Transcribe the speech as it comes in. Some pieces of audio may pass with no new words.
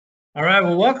All right,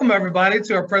 well, welcome everybody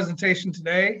to our presentation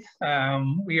today. Our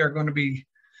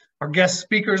guest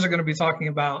speakers are going to be talking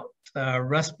about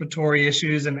respiratory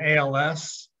issues and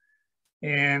ALS,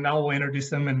 and I will introduce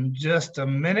them in just a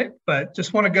minute, but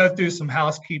just want to go through some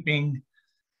housekeeping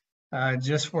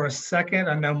just for a second.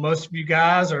 I know most of you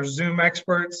guys are Zoom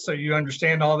experts, so you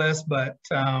understand all this, but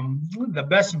the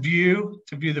best view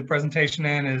to view the presentation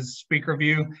in is speaker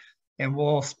view. And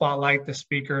we'll spotlight the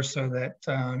speaker so that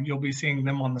you'll be seeing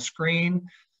them on the screen.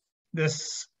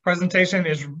 This presentation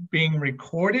is being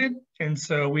recorded, and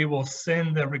so we will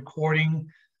send the recording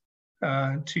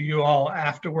to you all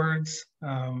afterwards,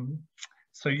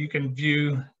 so you can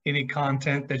view any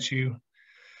content that you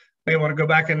may want to go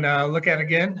back and look at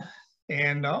again.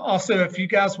 And also, if you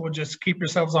guys will just keep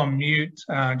yourselves on mute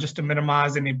just to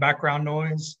minimize any background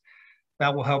noise,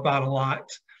 that will help out a lot.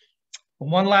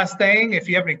 One last thing, if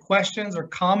you have any questions or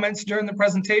comments during the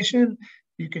presentation,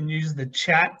 you can use the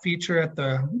chat feature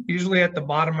usually at the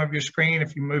bottom of your screen.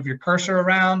 If you move your cursor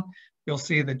around, you'll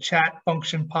see the chat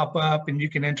function pop up, and you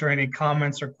can enter any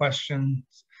comments or questions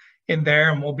in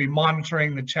there, and we'll be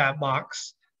monitoring the chat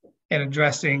box and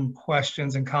addressing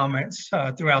questions and comments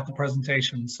throughout the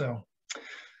presentation. So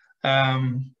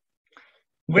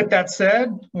with that said,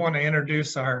 I want to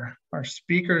introduce our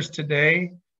speakers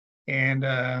today. And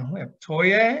we have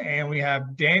Toya and we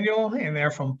have Daniel, and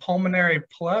they're from Pulmonary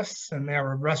Plus, and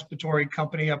they're a respiratory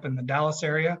company up in the Dallas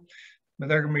area. But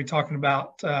they're going to be talking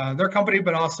about their company,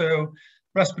 but also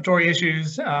respiratory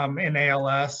issues in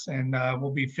ALS, and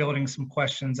we'll be fielding some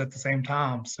questions at the same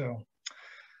time. So,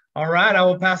 all right, I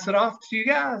will pass it off to you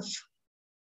guys.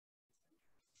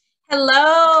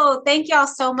 Hello, thank y'all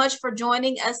so much for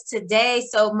joining us today.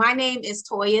 So my name is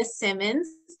Toya Simmons,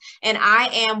 and I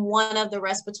am one of the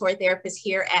respiratory therapists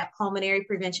here at Pulmonary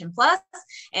Prevention Plus.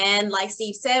 And like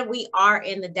Steve said, we are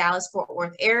in the Dallas-Fort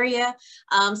Worth area.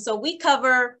 So we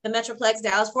cover the Metroplex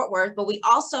Dallas-Fort Worth, but we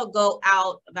also go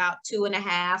out about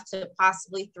 2.5 to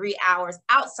possibly 3 hours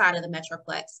outside of the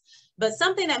Metroplex. But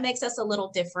something that makes us a little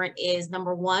different is,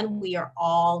 number one, we are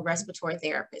all respiratory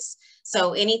therapists.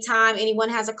 So anytime anyone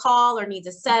has a call or needs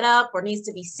a setup or needs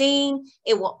to be seen,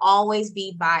 it will always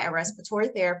be by a respiratory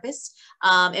therapist.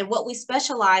 And what we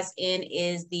specialize in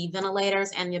is the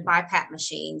ventilators and the BiPAP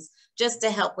machines, just to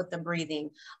help with the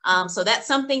breathing. So that's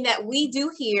something that we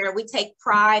do here. We take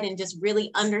pride in just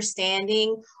really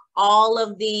understanding all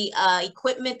of the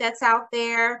equipment that's out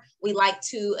there. We like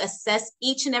to assess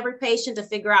each and every patient to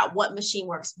figure out what machine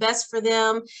works best for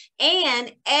them.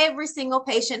 And every single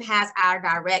patient has our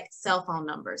direct cell phone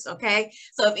numbers, okay?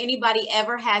 So if anybody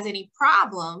ever has any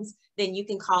problems, then you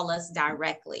can call us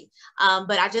directly.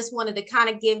 But I just wanted to kind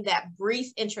of give that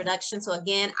brief introduction. So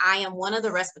again, I am one of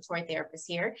the respiratory therapists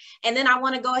here. And then I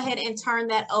want to go ahead and turn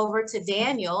that over to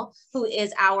Daniel, who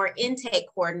is our intake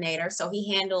coordinator. So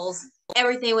he handles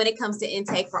everything when it comes to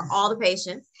intake for all the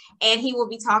patients. And he will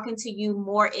be talking to you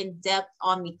more in depth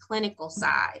on the clinical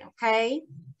side, okay?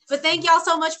 But thank y'all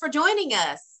so much for joining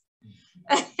us.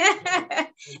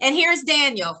 And here's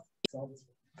Daniel.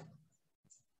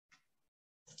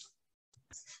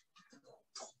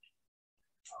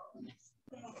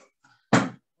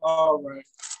 All right.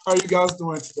 How are you guys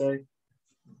doing today?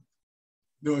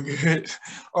 Doing good.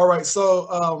 All right.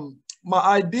 So my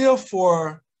idea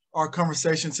for our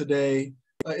conversation today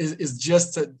is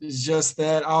just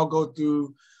that. I'll go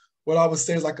through what I would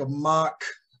say is like a mock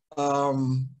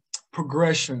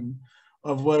progression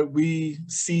of what we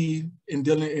see in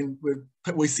dealing with,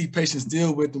 we see patients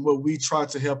deal with, and what we try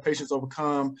to help patients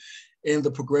overcome in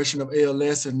the progression of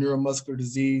ALS and neuromuscular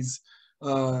disease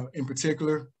in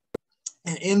particular.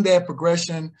 And in that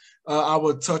progression, I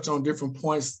will touch on different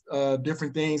points,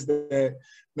 different things that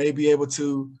may be able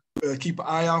to keep an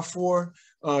eye out for,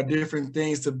 different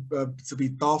things to be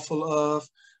thoughtful of.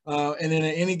 And then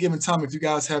at any given time, if you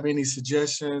guys have any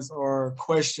suggestions or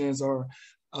questions or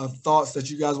thoughts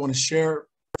that you guys want to share,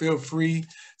 feel free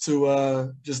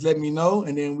to just let me know,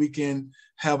 and then we can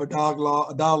have a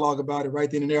dialogue about it right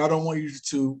then and there. I don't want you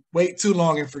to wait too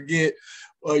long and forget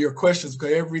your questions,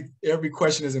 because every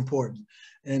question is important,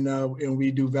 and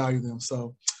we do value them.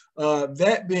 So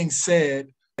that being said,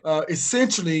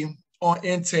 essentially on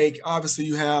intake, obviously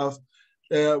you have,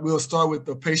 we'll start with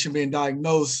the patient being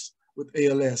diagnosed with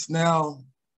ALS. Now,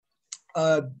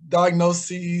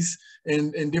 diagnoses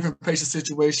in different patient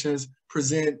situations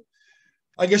present,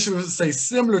 I guess you would say,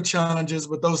 similar challenges,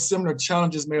 but those similar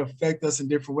challenges may affect us in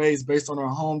different ways based on our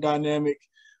home dynamic,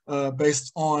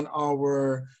 based on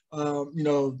our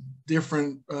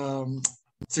different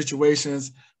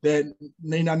situations that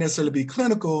may not necessarily be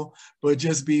clinical, but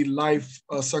just be life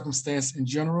circumstance in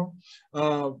general.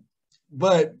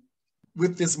 But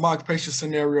with this mock patient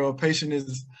scenario, a patient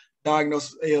is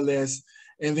diagnosed with ALS,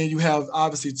 and then you have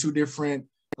obviously two different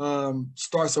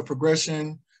starts of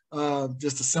progression.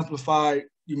 Just to simplify,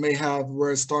 you may have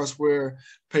where it starts where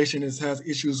patient has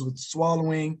issues with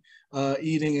swallowing,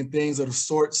 eating, and things of the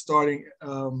sort starting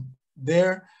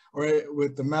there, or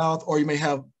with the mouth, or you may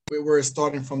have where it's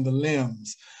starting from the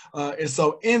limbs. And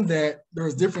so in that,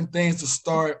 there's different things to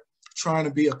start trying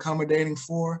to be accommodating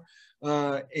for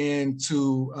and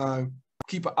to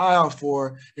keep an eye out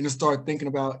for, and to start thinking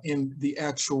about in the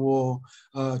actual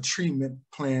treatment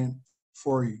plan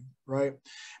for you, right?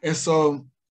 And so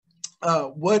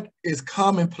what is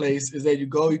commonplace is that you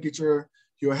go,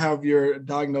 you'll have your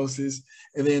diagnosis,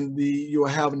 and then you'll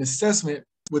have an assessment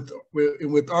with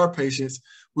our patients.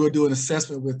 We'll do an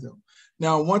assessment with them.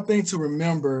 Now, one thing to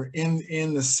remember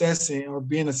in assessing or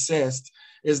being assessed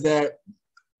is that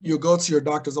you'll go to your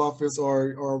doctor's office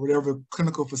or whatever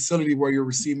clinical facility where you're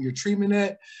receiving your treatment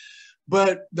at,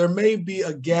 but there may be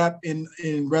a gap in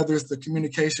whether it's the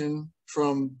communication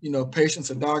from patient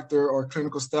to doctor, or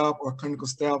clinical staff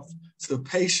to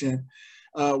patient,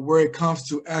 where it comes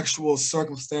to actual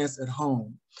circumstance at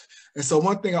home. And so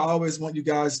one thing I always want you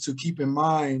guys to keep in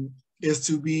mind is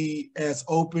to be as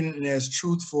open and as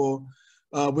truthful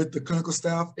with the clinical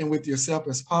staff and with yourself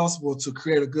as possible to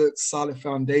create a good, solid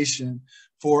foundation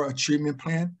for a treatment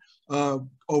plan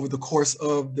over the course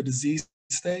of the disease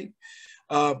state,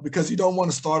 because you don't want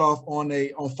to start off on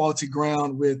faulty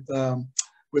ground with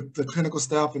the clinical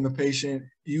staff and the patient,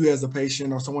 you as a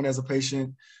patient or someone as a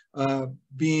patient,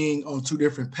 being on two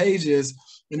different pages,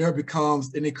 and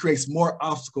it creates more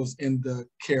obstacles in the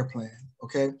care plan,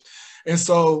 okay? And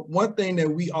so one thing that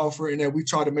we offer and that we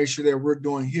try to make sure that we're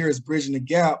doing here is bridging the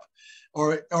gap,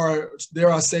 or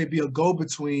dare I say, be a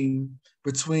go-between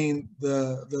between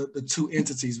the two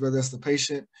entities, whether it's the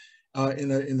patient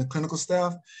in the clinical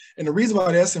staff. And the reason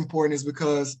why that's important is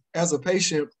because as a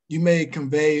patient, you may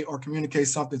convey or communicate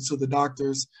something to the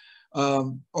doctors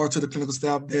or to the clinical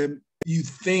staff that you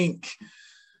think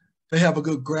they have a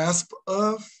good grasp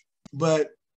of, but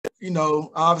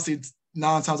obviously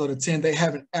 9 times out of 10, they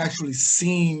haven't actually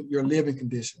seen your living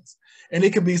conditions. And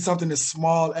it can be something as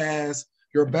small as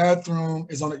your bathroom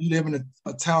is you live in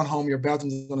a townhome, your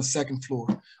bathroom is on the 2nd floor,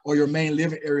 or your main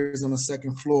living area is on the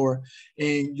 2nd floor,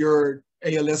 and your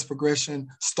ALS progression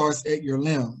starts at your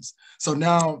limbs. So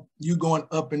now you going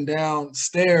up and down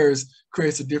stairs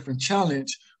creates a different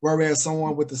challenge, whereas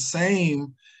someone with the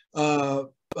same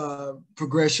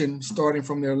progression starting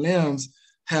from their limbs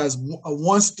has a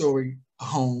 1-story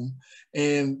home,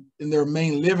 and in their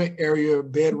main living area,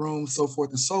 bedroom, so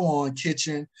forth and so on,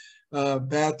 kitchen,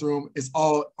 bathroom is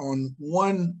all on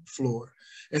 1 floor.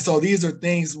 And so these are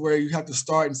things where you have to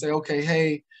start and say, okay,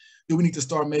 hey, do we need to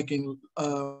start making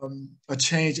a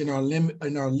change in our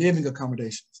living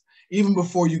accommodations? Even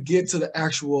before you get to the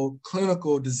actual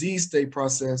clinical disease state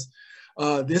process,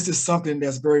 this is something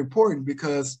that's very important,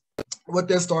 because what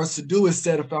that starts to do is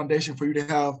set a foundation for you to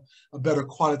have a better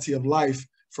quality of life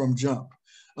from jump.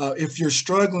 If you're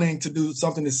struggling to do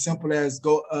something as simple as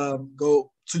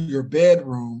go to your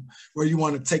bedroom where you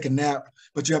want to take a nap,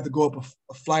 but you have to go up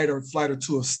a flight or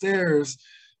two of stairs,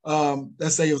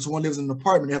 let's say if someone lives in an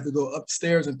apartment, they have to go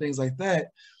upstairs and things like that,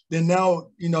 then now,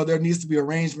 there needs to be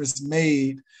arrangements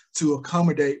made to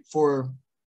accommodate for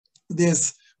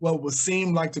this, what would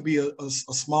seem like to be a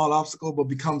small obstacle, but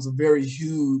becomes a very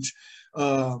huge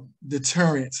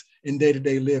deterrent in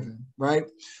day-to-day living, right?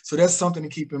 So that's something to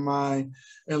keep in mind,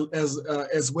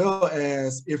 as well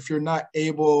as if you're not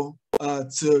able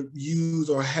to use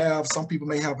or have, some people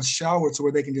may have a shower to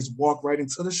where they can just walk right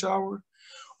into the shower,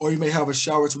 or you may have a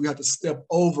shower so we have to step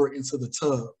over into the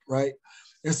tub, right?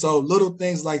 And so little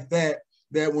things like that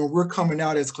when we're coming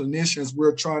out as clinicians,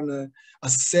 we're trying to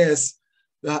assess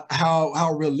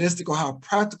how realistic or how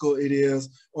practical it is,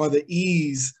 or the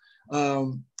ease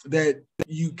that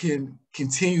you can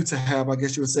continue to have, I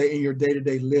guess you would say, in your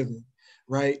day-to-day living,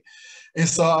 right? And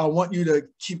so I want you to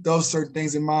keep those certain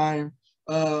things in mind,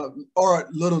 or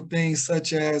little things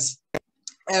such as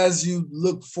you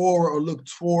look forward or look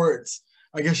towards,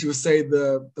 I guess you would say,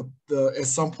 the at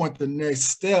some point the next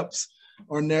steps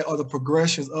or the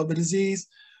progressions of the disease.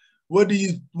 What do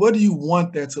you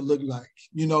want that to look like?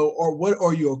 Or what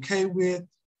are you okay with?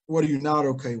 What are you not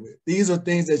okay with? These are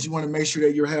things that you want to make sure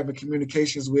that you're having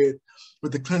communications with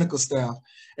the clinical staff.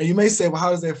 And you may say, well, how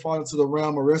does that fall into the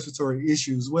realm of respiratory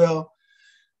issues? Well,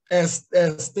 as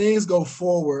things go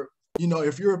forward,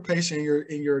 if you're a patient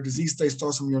and your disease state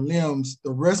starts from your limbs,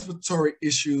 the respiratory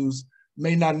issues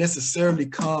may not necessarily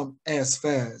come as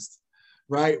fast,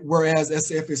 right? Whereas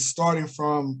if it's starting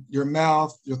from your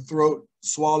mouth, your throat,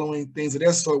 swallowing, things of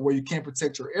that sort, where you can't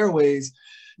protect your airways.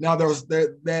 Now there's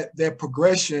that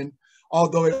progression,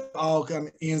 although it all kind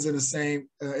of ends in the same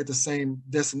at the same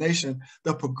destination,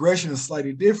 the progression is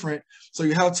slightly different. So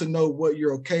you have to know what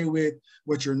you're okay with,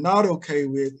 what you're not okay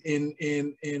with, in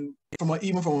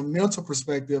even from a mental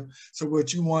perspective. So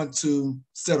what you want to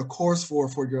set a course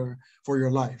for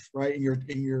your life, right,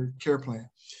 in your care plan.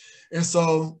 And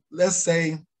so let's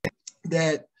say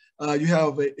that you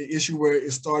have an issue where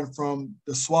it's starting from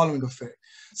the swallowing effect.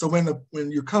 So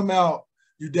when you come out,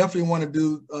 you definitely want to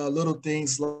do little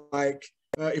things like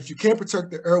if you can't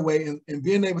protect the airway, and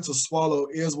being able to swallow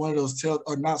is one of those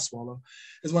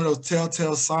is one of those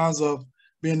telltale signs of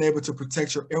being able to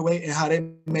protect your airway, and how that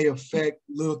may affect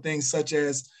little things such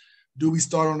as, do we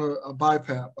start on a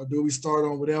BiPAP, or do we start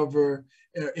on whatever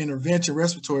intervention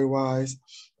respiratory wise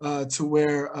to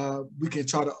where we can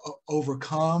try to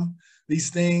overcome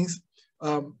these things.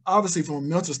 Obviously, from a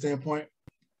mental standpoint,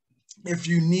 if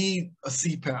you need a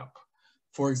CPAP,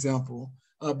 for example,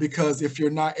 because if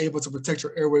you're not able to protect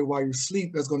your airway while you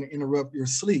sleep, that's going to interrupt your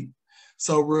sleep.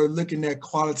 So we're looking at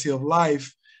quality of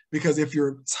life, because if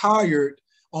you're tired,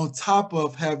 on top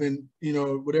of having,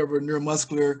 whatever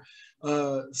neuromuscular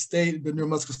state, the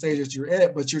neuromuscular stage that you're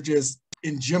at, but you're just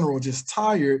in general just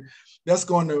tired, that's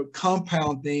going to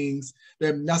compound things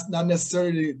that that's not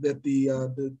necessarily that the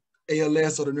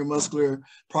ALS or the neuromuscular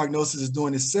prognosis is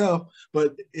doing itself,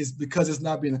 but it's because it's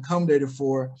not being accommodated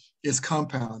for, it's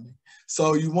compounding.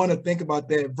 So you want to think about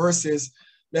that versus,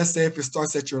 let's say if it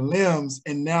starts at your limbs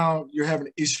and now you're having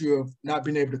an issue of not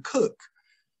being able to cook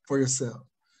for yourself,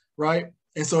 right?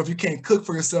 And so if you can't cook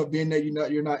for yourself, being that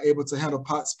you're not able to handle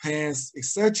pots, pans,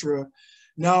 etc.,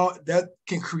 now that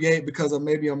can create, because of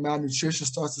maybe a malnutrition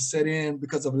starts to set in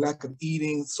because of lack of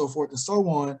eating, so forth and so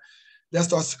on, that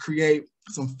starts to create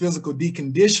some physical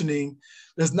deconditioning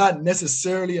that's not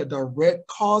necessarily a direct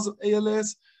cause of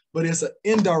ALS, but it's an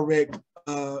indirect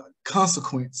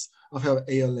consequence of having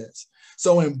ALS.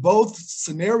 So in both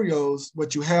scenarios,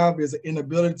 what you have is an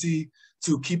inability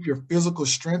to keep your physical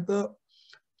strength up,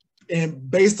 and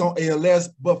based on ALS,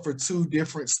 but from two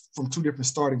different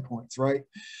starting points, right?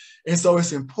 And so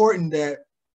it's important that,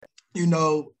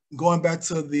 going back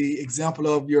to the example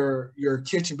of your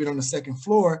kitchen being on the second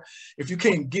floor, if you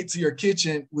can't get to your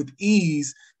kitchen with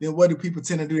ease, then what do people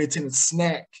tend to do? They tend to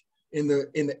snack in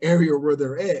the area where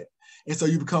they're at. And so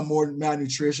you become more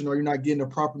malnutrition, or you're not getting a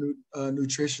proper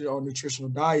nutrition or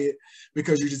nutritional diet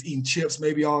because you're just eating chips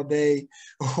maybe all day,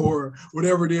 or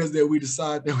whatever it is that we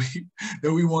decide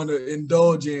that we want to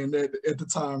indulge in at the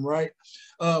time, right?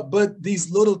 But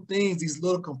these little things, these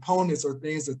little components are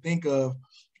things to think of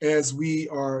as we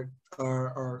are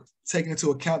taking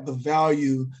into account the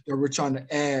value that we're trying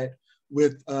to add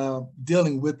with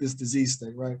dealing with this disease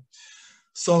state, right?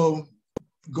 So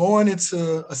going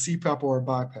into a CPAP or a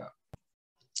BiPAP,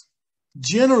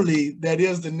 generally, that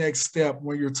is the next step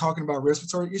when you're talking about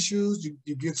respiratory issues.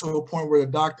 You get to a point where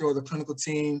the doctor or the clinical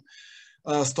team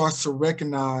starts to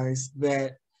recognize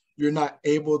that you're not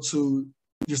able to,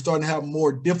 you're starting to have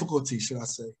more difficulty, should I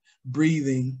say,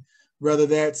 breathing, whether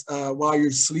that's while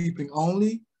you're sleeping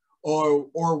only or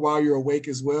while you're awake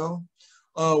as well.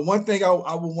 One thing I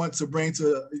would want to bring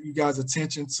to you guys'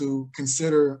 attention to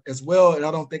consider as well, and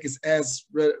I don't think it's as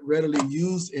readily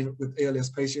used with ALS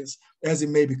patients as it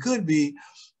maybe could be,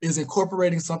 is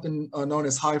incorporating something known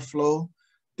as high flow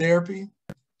therapy.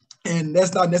 And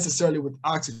that's not necessarily with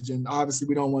oxygen. Obviously,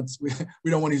 we don't want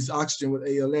to use oxygen with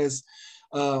ALS,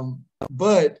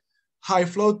 but high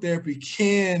flow therapy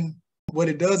what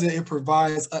it does is it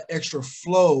provides an extra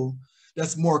flow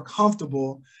that's more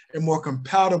comfortable and more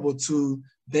compatible to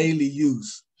daily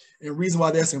use. And the reason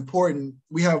why that's important,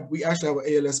 we actually have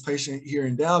an ALS patient here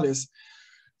in Dallas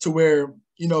to where,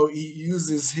 he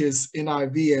uses his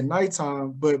NIV at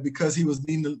nighttime, but because he was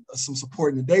needing some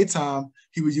support in the daytime,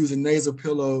 he was using nasal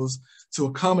pillows to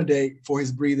accommodate for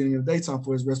his breathing in the daytime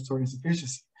for his respiratory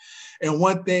insufficiency. And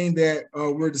one thing that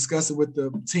we're discussing with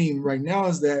the team right now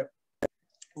is that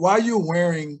while you're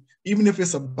wearing, even if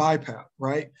it's a BiPAP,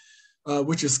 right,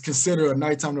 which is considered a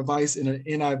nighttime device, and an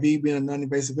NIV being a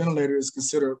non-invasive ventilator is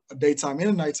considered a daytime and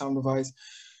a nighttime device.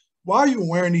 While you're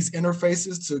wearing these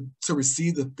interfaces to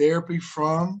receive the therapy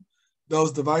from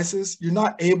those devices, you're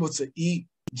not able to eat,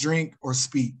 drink, or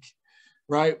speak,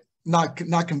 right? Not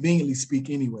conveniently speak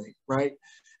anyway, right?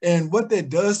 And what that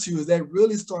does to you is that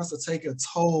really starts to take a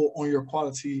toll on your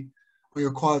quality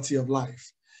of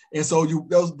life. And so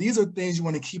these are things you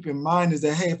want to keep in mind, is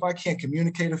that, hey, if I can't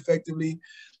communicate effectively,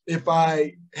 if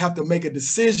I have to make a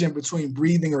decision between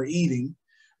breathing or eating,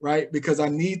 right, because I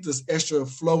need this extra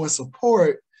flow and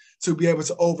support to be able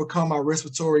to overcome my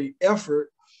respiratory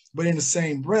effort, but in the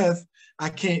same breath, I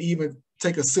can't even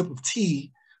take a sip of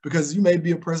tea, because you may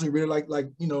be a person who really like,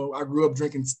 you know, I grew up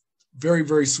drinking very,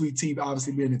 very sweet tea,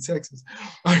 obviously being in Texas.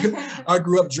 I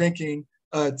grew up drinking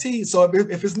tea. So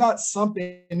if it's not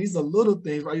something, and these are little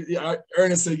things, right?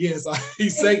 Ernest said yes. He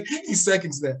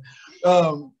seconds that.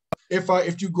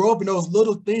 If you grow up in those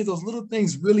little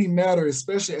things really matter,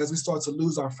 especially as we start to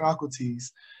lose our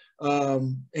faculties,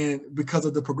 and because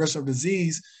of the progression of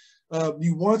disease.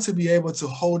 You want to be able to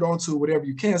hold on to whatever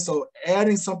you can. So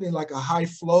adding something like a high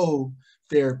flow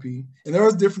therapy, and there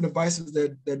are different devices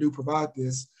that do provide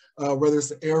this, whether it's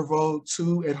the Airvo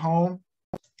 2 at home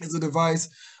is a device,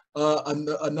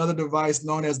 another device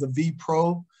known as the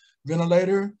V-Pro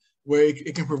ventilator, where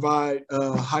it can provide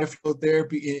high flow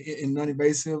therapy in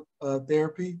non-invasive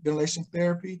therapy, ventilation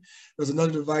therapy. There's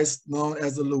another device known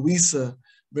as the Louisa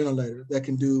ventilator that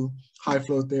can do high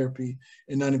flow therapy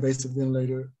and non-invasive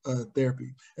ventilator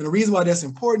therapy. And the reason why that's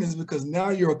important is because now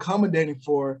you're accommodating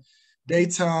for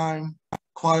daytime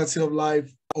quality of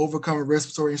life, overcoming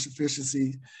respiratory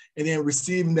insufficiency, and then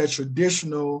receiving that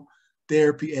traditional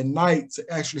therapy at night to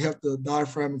actually help the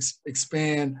diaphragm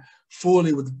expand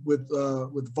fully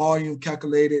with volume,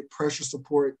 calculated pressure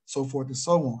support, so forth and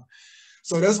so on.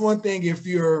 So that's one thing. If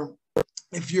you're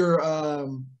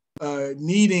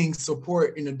needing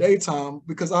support in the daytime,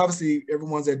 because obviously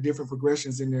everyone's at different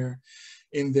progressions in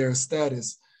their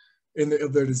status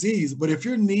of their disease. But if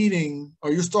you're needing,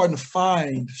 or you're starting to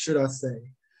find, should I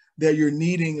say, that you're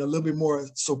needing a little bit more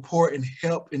support and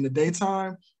help in the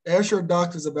daytime, ask your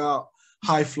doctors about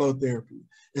high flow therapy.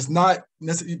 It's not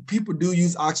necessarily, people do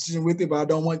use oxygen with it, but I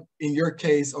don't want, in your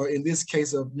case, or in this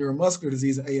case of neuromuscular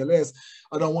disease and ALS,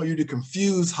 I don't want you to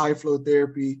confuse high flow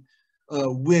therapy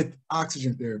with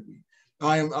oxygen therapy.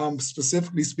 I'm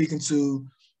specifically speaking to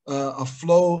a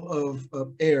flow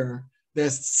of air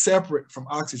that's separate from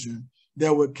oxygen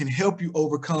that can help you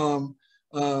overcome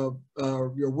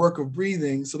your work of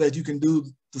breathing, so that you can do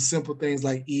the simple things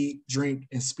like eat, drink,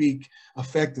 and speak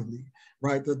effectively,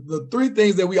 right? The three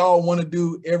things that we all want to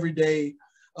do every day,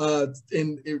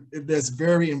 that's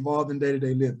very involved in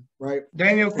day-to-day living, right?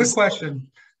 Daniel, quick question.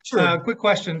 Sure. Quick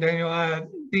question, Daniel.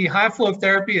 The high flow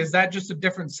therapy, is that just a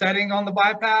different setting on the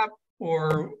BiPAP,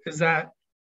 or is that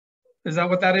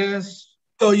what that is?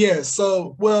 So yeah,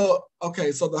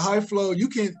 okay. So the high flow, you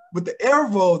can, with the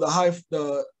Airvo, a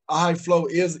high flow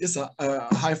it's a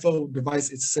high flow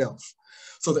device itself.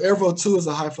 So the Airvo 2 is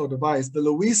a high flow device. The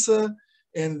Louisa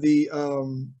and the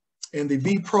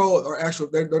V-Pro are actually,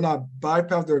 they're not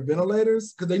BiPAP, they're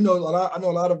ventilators, because I know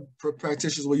a lot of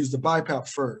practitioners will use the BiPAP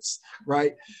first,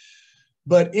 right?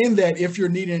 But in that, if you're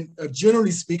needing, generally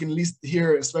speaking, at least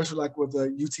here, especially like with the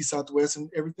UT Southwest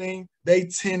and everything, they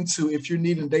tend to, if you're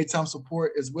needing daytime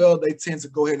support as well, they tend to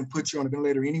go ahead and put you on a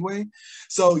ventilator anyway.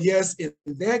 So yes, in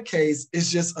that case,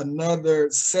 it's just another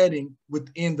setting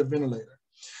within the ventilator.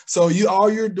 So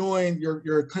all you're doing,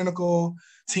 your clinical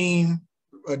team,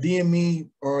 a DME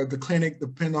or the clinic,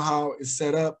 depending on how it's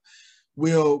set up,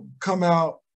 will come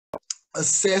out,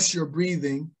 assess your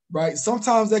breathing, right?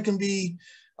 Sometimes that can be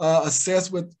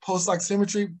assessed with pulse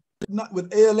oximetry. Not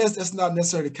with ALS, that's not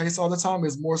necessarily the case all the time.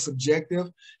 It's more subjective.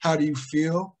 How do you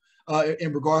feel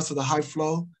in regards to the high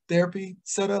flow therapy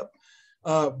setup?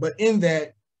 But in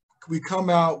that, we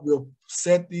come out, we'll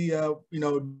set the,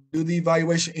 do the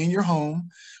evaluation in your home,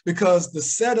 because the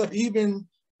setup, even,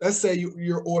 let's say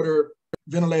you order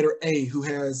ventilator A, who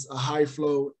has a high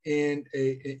flow and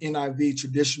an NIV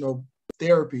traditional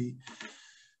therapy,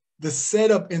 the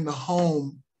setup in the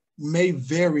home may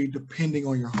vary depending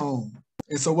on your home.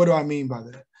 And so what do I mean by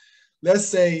that? Let's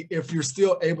say if you're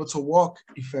still able to walk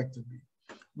effectively,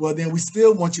 well, then we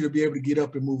still want you to be able to get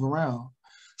up and move around.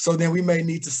 So then we may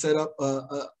need to set up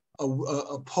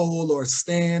a pole or a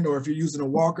stand, or if you're using a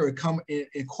walker,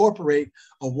 incorporate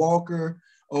a walker,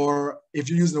 or if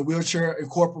you're using a wheelchair,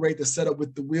 incorporate the setup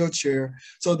with the wheelchair,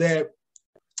 so that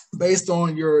based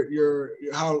on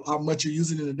how much you're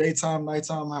using in the daytime,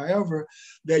 nighttime, however,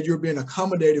 that you're being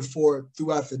accommodated for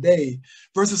throughout the day,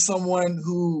 versus someone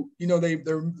who,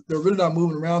 they're really not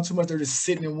moving around too much. They're just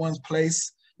sitting in one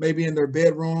place, maybe in their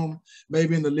bedroom,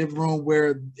 maybe in the living room,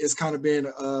 where it's kind of been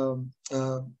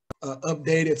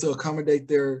updated to accommodate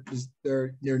their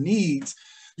needs.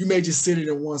 You may just sit it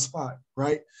in one spot,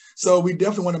 right? So we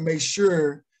definitely want to make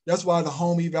sure, that's why the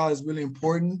home eval is really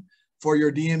important for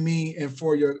your DME and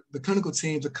for the clinical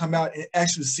team to come out and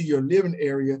actually see your living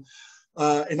area.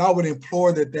 And I would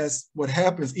implore that that's what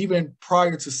happens even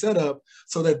prior to setup,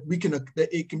 so that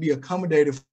it can be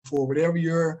accommodated for whatever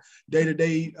your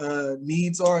day-to-day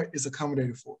needs are, is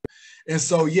accommodated for. And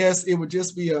so, yes, it would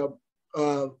just be a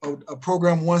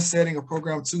program 1 setting, a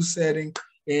program 2 setting,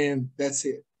 and that's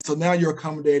it. So now you're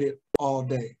accommodated all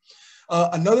day.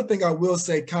 Another thing I will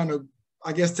say, kind of,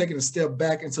 I guess, taking a step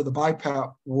back into the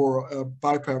BiPAP world,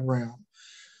 BiPAP realm.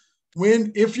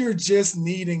 If you're just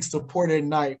needing support at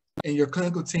night and your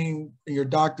clinical team and your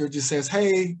doctor just says,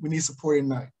 hey, we need support at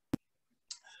night.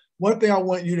 One thing I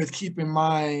want you to keep in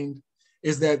mind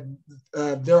is that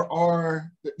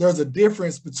there's a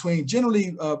difference between,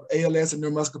 generally ALS and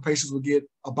neuromuscular patients will get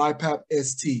a BiPAP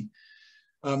ST,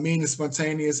 meaning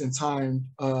spontaneous and timed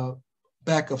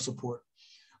backup support.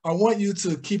 I want you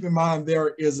to keep in mind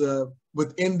there is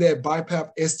within that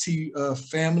BiPAP ST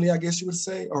family, I guess you would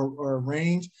say, or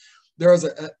range, there's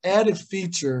an added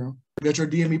feature that your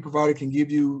DME provider can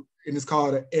give you, and it's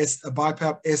called a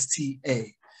BiPAP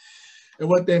STA. And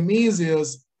what that means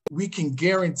is we can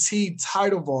guarantee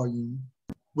tidal volume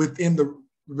within the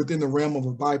realm of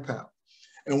a BiPAP.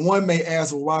 And one may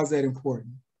ask, well, why is that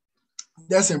important?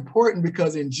 That's important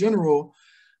because in general,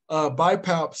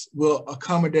 BiPAPs will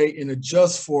accommodate and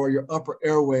adjust for your upper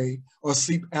airway or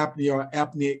sleep apnea or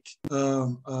apneic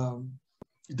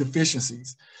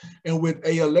deficiencies. And with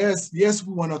ALS, yes,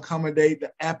 we want to accommodate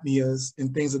the apneas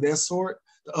and things of that sort,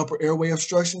 the upper airway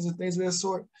obstructions and things of that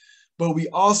sort. But we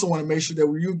also want to make sure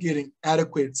that you're getting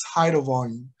adequate tidal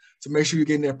volume to make sure you're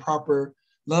getting that proper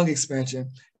lung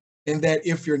expansion. And that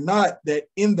if you're not, that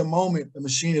in the moment, the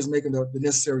machine is making the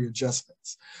necessary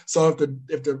adjustments. So if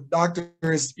the doctor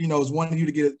is wanting you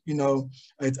to get,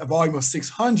 a volume of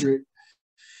 600,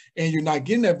 and you're not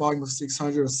getting that volume of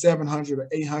 600 or 700 or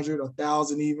 800 or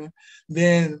 1,000 even,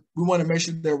 then we want to make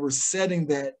sure that we're setting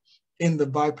that in the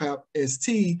BiPAP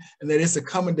ST and that it's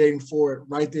accommodating for it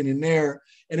right then and there.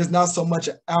 And it's not so much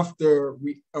after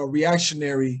a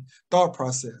reactionary thought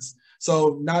process.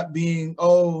 So not being,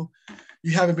 oh,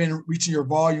 you haven't been reaching your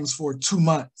volumes for 2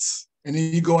 months. And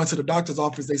then you go into the doctor's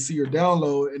office, they see your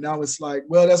download, and now it's like,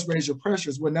 well, let's raise your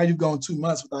pressures. Well, now you've gone 2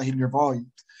 months without hitting your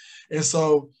volumes. And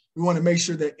so we want to make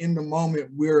sure that in the moment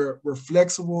we're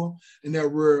flexible and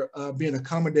that we're being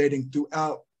accommodating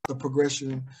throughout the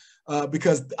progression.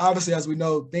 Because obviously, as we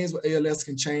know, things with ALS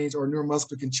can change or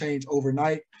neuromuscular can change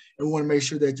overnight. And we want to make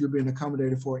sure that you're being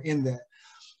accommodated for in that.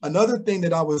 Another thing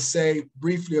that I would say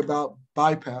briefly about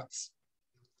BiPAPs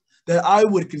that I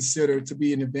would consider to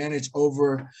be an advantage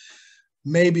over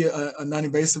maybe a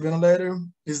non-invasive ventilator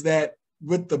is that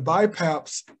with the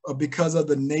BiPAPs, because of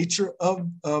the nature of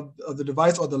the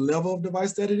device or the level of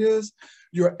device that it is,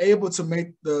 you're able to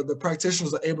make, the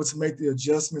practitioners are able to make the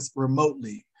adjustments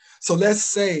remotely. So let's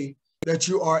say that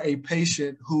you are a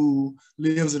patient who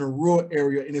lives in a rural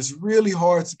area and it's really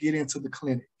hard to get into the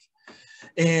clinic.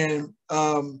 And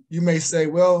you may say,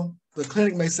 well, the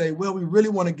clinic may say, well, we really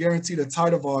want to guarantee the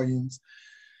tidal volumes.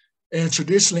 And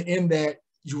traditionally in that,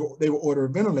 they will order a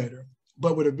ventilator.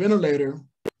 But with a ventilator,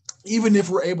 even if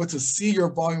we're able to see your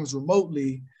volumes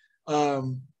remotely,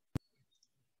 the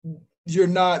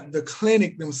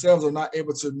clinic themselves are not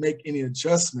able to make any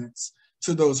adjustments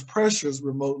to those pressures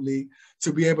remotely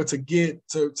to be able to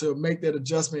to make that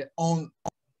adjustment on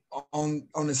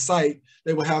the site.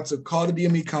 They will have to call the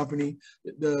DME company.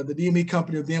 The DME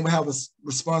company then will have a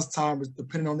response time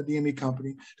depending on the DME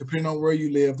company, depending on where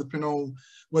you live, depending on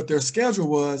what their schedule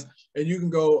was. And you can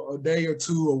go a day or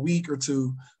two, a week or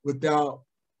two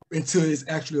until it's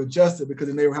actually adjusted, because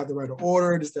then they will have to write an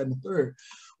order, this, that, and the third.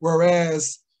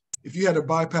 Whereas if you had a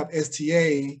BiPAP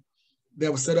STA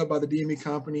that was set up by the DME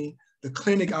company, the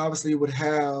clinic obviously would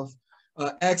have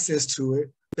access to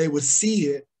it. They would see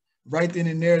it right then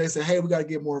and there. They say, hey, we got to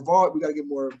get more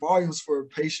volumes for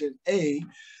patient A.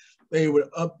 They would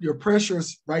up your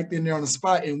pressures right then there on the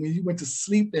spot. And when you went to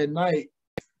sleep that night,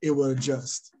 it would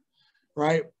adjust,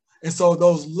 right? And so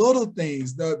those little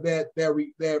things,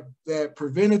 that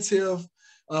preventative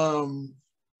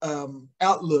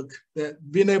outlook,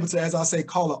 that being able to, as I say,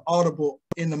 call an audible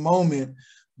in the moment,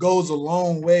 goes a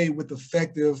long way with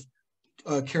effective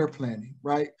care planning,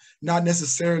 right? Not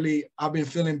necessarily, I've been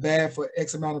feeling bad for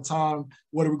X amount of time,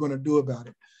 what are we going to do about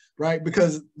it, right?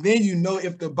 Because then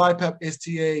if the BiPAP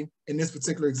STA, in this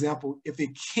particular example, if it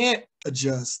can't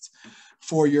adjust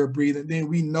for your breathing, then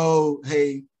we know,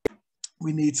 hey,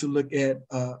 we need to look at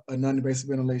a non-invasive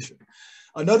ventilation.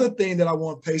 Another thing that I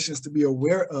want patients to be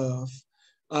aware of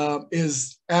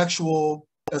is actual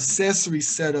accessory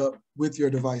setup with your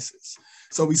devices.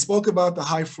 So we spoke about the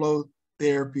high flow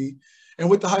therapy. And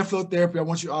with the high flow therapy, I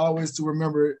want you always to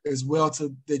remember as well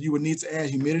that you would need to add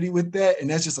humidity with that. And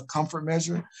that's just a comfort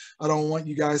measure. I don't want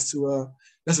you guys to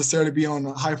necessarily be on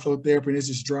the high flow therapy and it's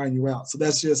just drying you out. So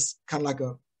that's just kind of like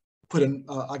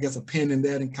I guess a pin in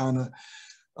that and kind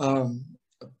of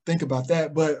think about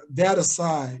that. But that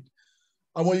aside,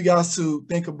 I want you guys to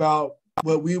think about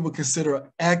what we would consider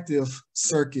active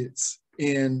circuits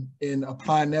and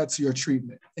applying that to your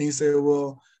treatment. And you say,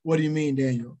 well, what do you mean,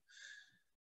 Daniel?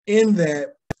 In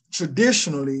that,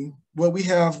 traditionally, what we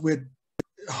have with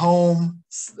home,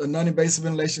 a non-invasive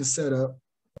ventilation setup,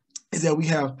 is that we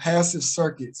have passive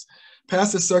circuits.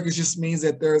 Passive circuits just means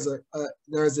that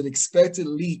there's an expected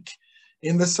leak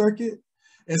in the circuit.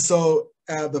 And so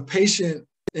the patient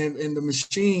and the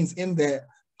machines in that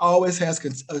always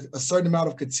has a certain amount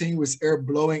of continuous air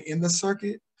blowing in the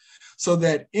circuit, so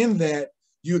that in that,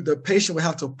 the patient will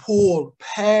have to pull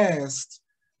past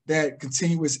that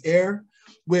continuous air,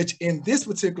 which in this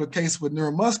particular case with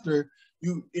neuromuscular,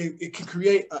 it can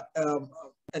create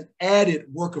an added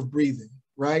work of breathing,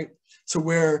 right? To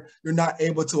where you're not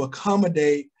able to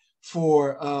accommodate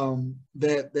for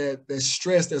that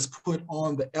stress that's put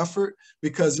on the effort,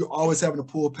 because you're always having to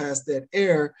pull past that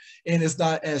air, and it's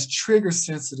not as trigger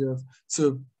sensitive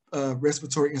to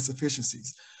respiratory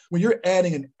insufficiencies. When you're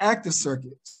adding an active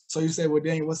circuit, so you say, well,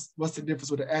 Daniel, what's the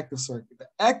difference with the active circuit? The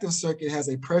active circuit has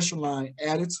a pressure line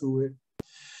added to it,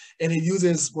 and it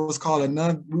uses what's called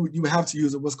you have to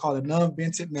use what's called a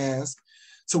non-vented mask,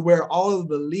 to where all of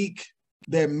the leak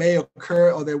that may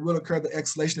occur or that will occur, the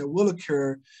exhalation that will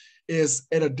occur, is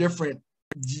at a different,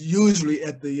 usually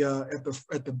at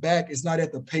the back. It's not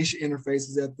at the patient interface,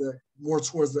 it's at the more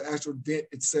towards the actual vent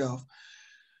itself.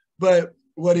 But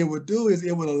what it would do is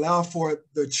it would allow for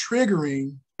the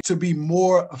triggering to be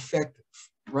more effective,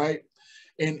 right?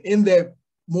 And in that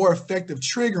more effective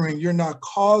triggering, you're not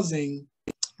causing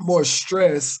more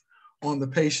stress on the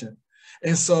patient.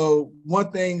 And so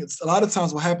one thing, a lot of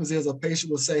times what happens is a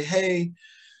patient will say, hey,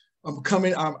 I'm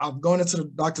going into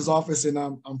the doctor's office, and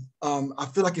I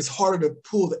feel like it's harder to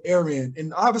pull the air in.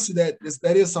 And obviously that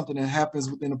is something that happens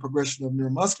within the progression of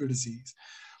neuromuscular disease.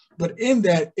 But in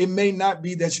that, it may not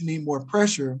be that you need more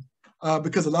pressure,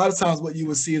 because a lot of times what you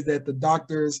will see is that the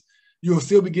doctors, you will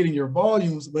still be getting your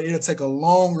volumes, but it'll take a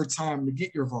longer time to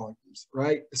get your volumes,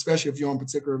 right? Especially if you're on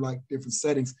particular like different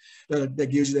settings that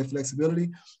gives you that flexibility.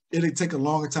 It'll take a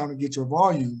longer time to get your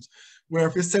volumes. Where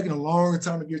if it's taking a longer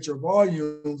time to get your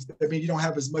volumes, that means you don't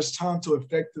have as much time to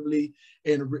effectively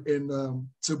and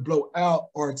to blow out,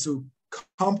 or to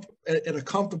at a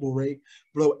comfortable rate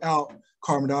blow out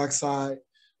carbon dioxide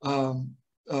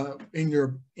in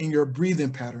your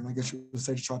breathing pattern, I guess you would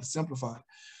say, to try to simplify it.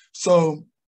 So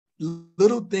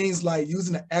little things like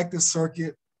using an active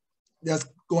circuit that's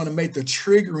going to make the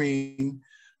triggering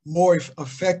more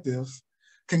effective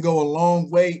can go a long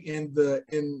way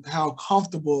in how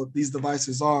comfortable these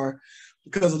devices are.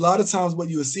 Because a lot of times what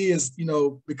you will see is,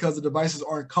 because the devices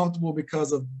aren't comfortable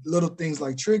because of little things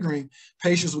like triggering,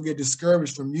 patients will get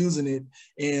discouraged from using it,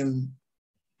 and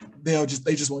they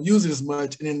just won't use it as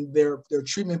much, and then their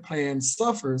treatment plan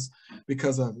suffers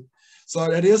because of it. So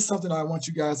that is something I want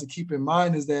you guys to keep in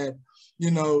mind, is that,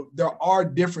 there are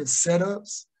different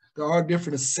setups, there are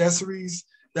different accessories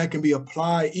that can be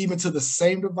applied even to the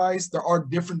same device. There are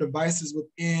different devices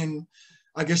within,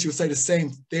 I guess you would say, the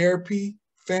same therapy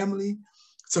family.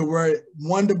 So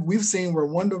we've seen where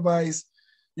one device,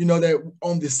 that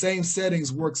on the same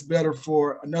settings works better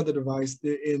for another device,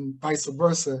 and vice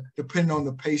versa, depending on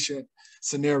the patient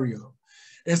scenario.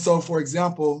 And so, for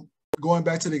example, going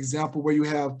back to the example where you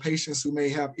have patients who may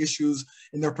have issues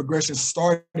in their progression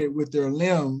started with their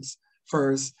limbs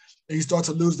first, and you start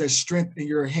to lose that strength in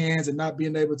your hands and not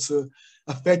being able to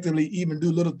effectively even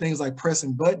do little things like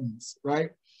pressing buttons, right?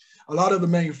 A lot of the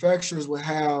manufacturers will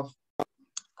have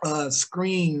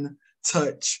screen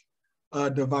touch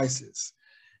devices.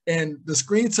 And the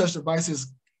screen touch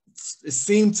devices, it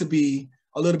seems to be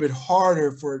a little bit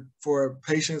harder for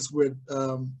patients with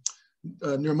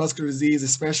neuromuscular disease,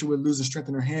 especially with losing strength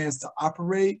in their hands, to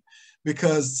operate,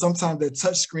 because sometimes that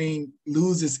touch screen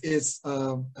loses its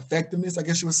effectiveness, I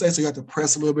guess you would say. So you have to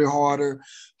press a little bit harder,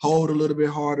 hold a little bit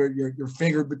harder,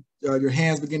 your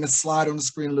hands begin to slide on the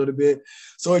screen a little bit.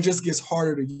 So it just gets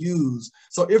harder to use.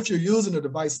 So if you're using a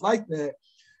device like that,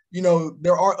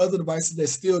 there are other devices that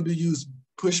still do use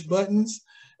push buttons.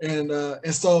 And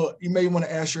so you may want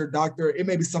to ask your doctor. It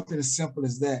may be something as simple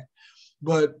as that.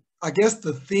 But I guess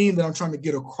the theme that I'm trying to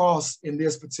get across in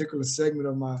this particular segment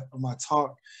of my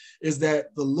talk is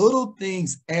that the little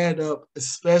things add up,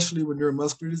 especially with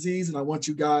neuromuscular disease. And I want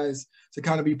you guys to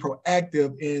kind of be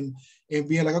proactive in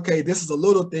being like, okay, this is a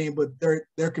little thing, but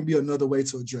there can be another way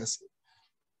to address it.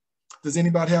 Does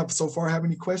anybody so far have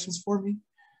any questions for me?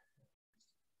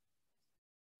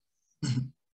 I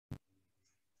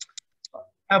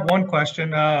have one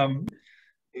question.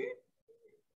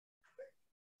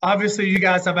 Obviously, you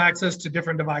guys have access to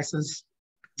different devices,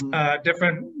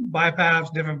 different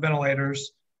BiPAPs, different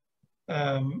ventilators.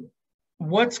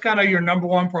 what's kind of your number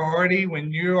one priority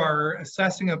when you are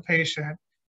assessing a patient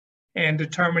and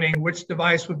determining which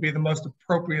device would be the most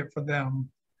appropriate for them?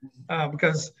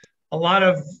 Because a lot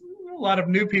of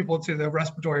new people to the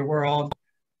respiratory world,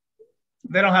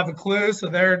 they don't have a clue, so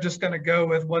they're just going to go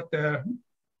with what the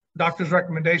doctor's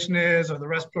recommendation is or the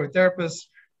respiratory therapist's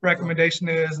recommendation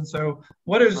is. And so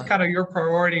what is kind of your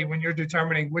priority when you're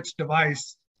determining which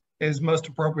device is most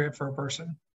appropriate for a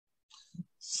person?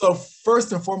 So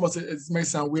first and foremost, it may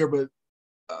sound weird, but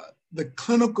the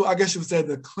clinical, I guess you would say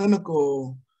the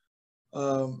clinical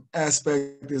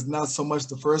aspect is not so much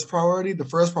the first priority. The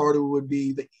first priority would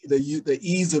be the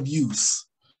ease of use,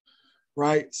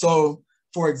 right? So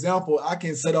for example, I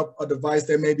can set up a device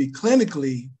that may be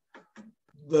clinically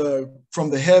from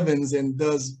the heavens and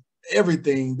does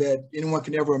everything that anyone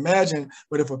can ever imagine,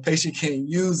 but if a patient can't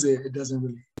use it, it doesn't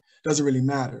really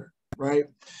matter, right?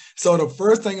 So the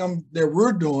first thing that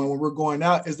we're doing when we're going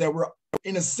out is that we're,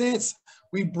 in a sense,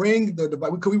 we bring the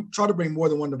device, we try to bring more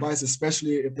than one device,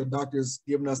 especially if the doctor's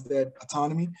giving us that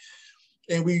autonomy.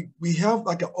 And we have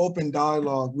like an open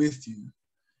dialogue with you,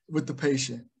 with the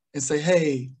patient, and say,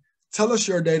 hey, tell us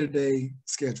your day-to-day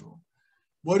schedule.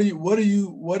 What are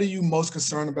you most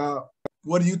concerned about?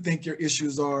 What do you think your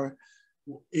issues are?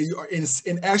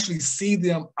 And actually see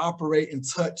them operate and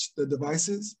touch the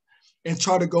devices and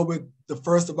try to go with the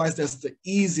first device that's the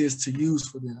easiest to use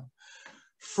for them.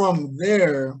 From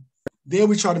there, then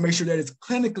we try to make sure that it's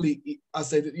clinically, I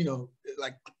say that,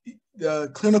 like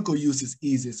the clinical use is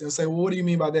easiest. And say, well, what do you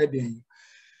mean by that, Daniel?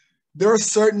 There are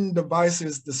certain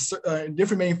devices,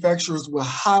 different manufacturers will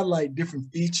highlight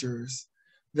different features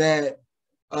that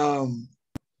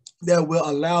that will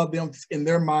allow them in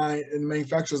their mind, in the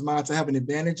manufacturer's mind, to have an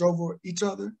advantage over each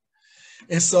other.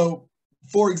 And so,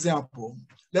 for example,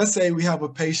 let's say we have a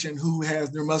patient who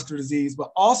has neuromuscular disease,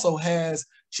 but also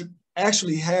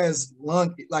actually has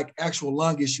actual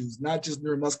lung issues, not just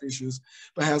neuromuscular issues,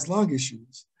 but has lung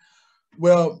issues.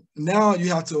 Well, now you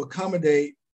have to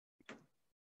accommodate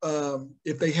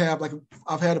if they have, like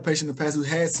I've had a patient in the past who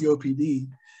had COPD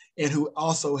and who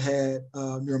also had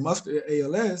neuromuscular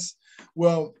ALS.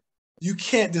 Well, you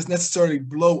can't just necessarily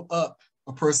blow up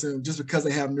a person just because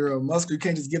they have neuromuscular. You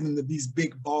can't just give them these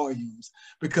big volumes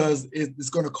because it's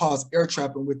going to cause air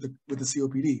trapping with the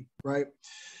COPD, right?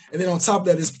 And then on top of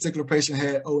that, this particular patient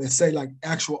had OSA, like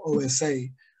actual OSA,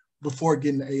 before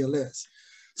getting the ALS.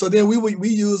 So then we would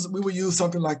use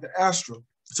something like the Astral.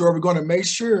 So we're going to make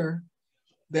sure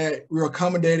that we're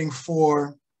accommodating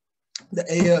for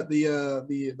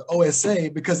the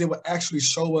OSA, because it will actually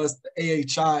show us the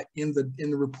AHI in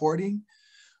the reporting,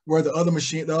 where the other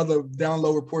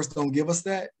download reports don't give us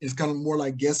that. It's kind of more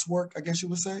like guesswork, I guess you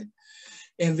would say.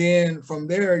 And then from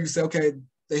there, you say, okay,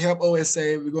 they have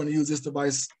OSA, we're going to use this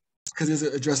device because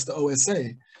it addresses the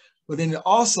OSA. But then it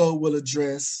also will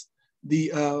address the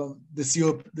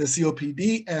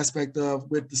COPD aspect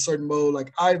of, with the certain mode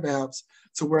like IVAPs,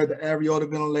 to where the alveolar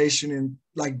ventilation and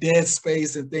like dead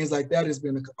space and things like that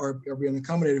are being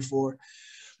accommodated for.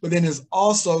 But then it's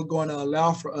also going to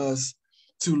allow for us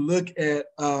to look at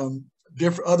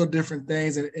different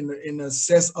things and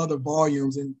assess other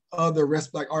volumes and other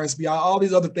like RSBI, all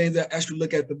these other things that actually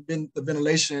look at the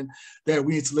ventilation that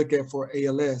we need to look at for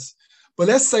ALS. But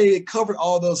let's say it covered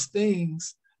all those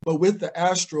things, but with the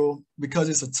Astral, because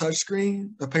it's a touch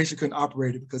screen, the patient couldn't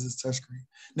operate it because it's a touch screen.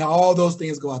 Now all those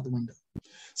things go out the window.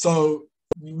 So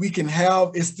we can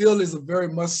have, it still is a very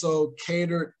much so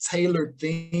tailored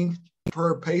thing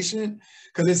per patient,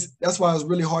 because that's why it's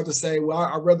really hard to say, well,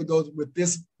 I'd rather go with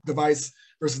this device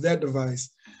versus that device.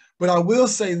 But I will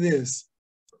say this,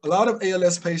 a lot of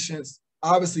ALS patients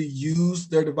obviously use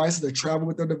their devices, they travel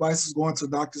with their devices, going to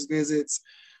doctor's visits,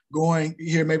 going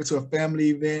here maybe to a family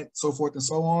event, so forth and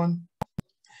so on.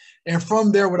 And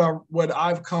from there, what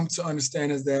I've come to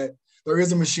understand is that there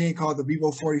is a machine called the Vivo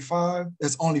 45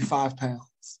 that's only 5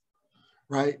 pounds,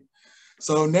 right?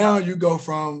 So now you go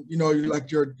from, like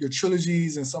your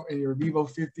Trilogies and your Vivo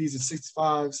 50s and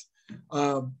 65s,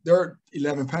 they're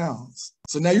 11 pounds.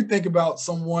 So now you think about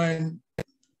someone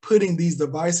putting these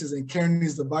devices and carrying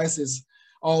these devices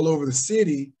all over the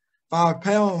city. 5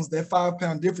 pounds, that 5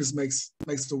 pound difference makes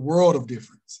the world of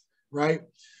difference, right?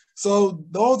 So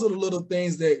those are the little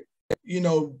things that,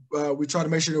 we try to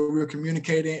make sure that we're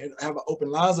communicating and have open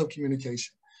lines of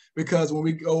communication. Because when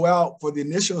we go out for the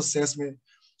initial assessment,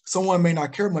 someone may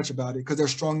not care much about it because they're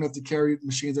strong enough to carry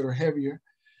machines that are heavier.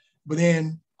 But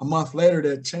then a month later,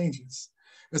 that changes.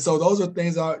 And so those are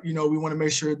things that, we want to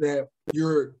make sure that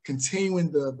you're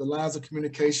continuing the lines of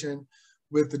communication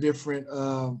with the different,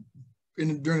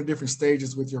 during the different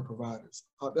stages with your providers.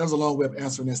 That was a long way of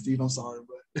answering that, Steve. I'm sorry,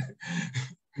 but.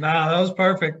 No, that was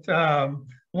perfect.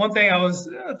 One thing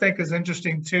I think is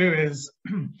interesting too is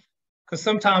because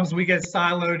sometimes we get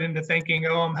siloed into thinking,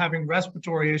 oh, I'm having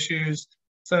respiratory issues,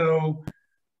 so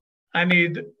I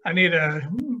need a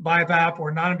BiPAP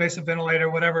or non-invasive ventilator,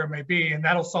 whatever it may be, and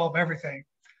that'll solve everything.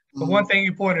 But one thing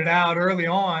you pointed out early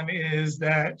on is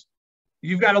that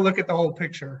you've got to look at the whole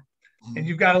picture, and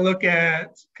you've got to look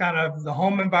at kind of the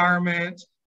home environment,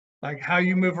 like how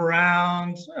you move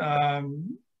around,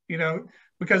 you know,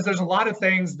 because there's a lot of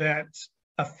things that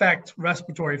affect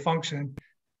respiratory function.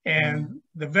 And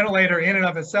the ventilator in and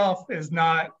of itself is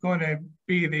not going to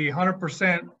be the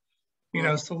 100%, you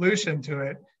know, solution to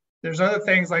it. There's other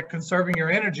things like conserving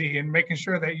your energy and making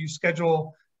sure that you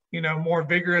schedule, you know, more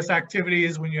vigorous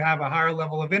activities when you have a higher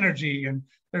level of energy. And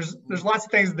there's lots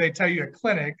of things that they tell you at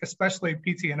clinic, especially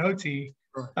PT and OT,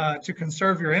 to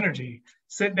conserve your energy.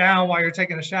 Sit down while you're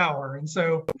taking a shower. And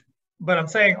so, but I'm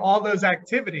saying all those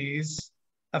activities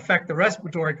affect the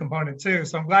respiratory component too.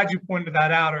 So I'm glad you pointed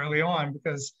that out early on,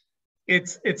 because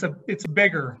it's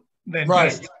bigger than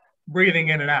just breathing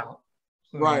in and out.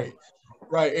 So.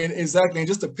 Right, and exactly. And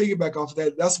just to piggyback off of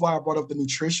that, that's why I brought up the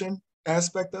nutrition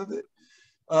aspect of it,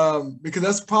 because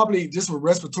that's probably just with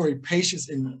respiratory patients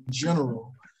in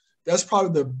general, that's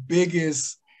probably the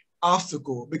biggest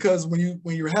obstacle. Because when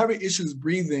you're having issues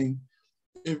breathing,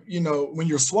 if you know, when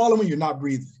you're swallowing, you're not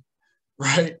breathing,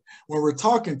 right? When we're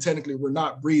talking, technically, we're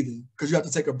not breathing because you have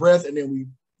to take a breath and then we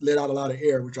let out a lot of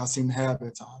air, which I seem to have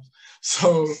at times.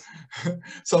 So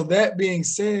that being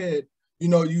said, you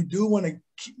know, you do want to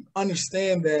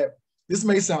understand that this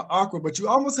may sound awkward, but you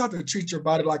almost have to treat your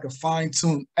body like a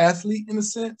fine-tuned athlete in a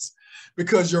sense,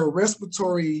 because your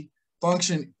respiratory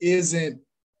function isn't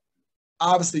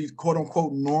obviously quote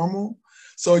unquote normal.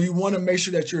 So you want to make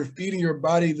sure that you're feeding your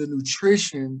body the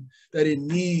nutrition that it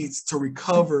needs to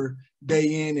recover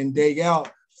day in and day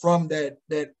out from that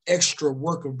extra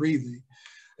work of breathing.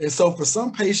 And so for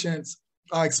some patients,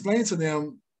 I explain to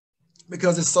them,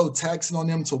 because it's so taxing on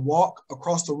them to walk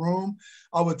across the room,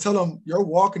 I would tell them, your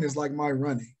walking is like my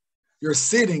running. Your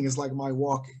sitting is like my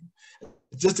walking.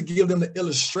 Just to give them the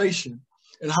illustration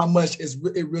and how much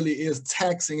it really is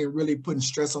taxing and really putting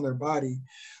stress on their body.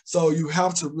 So you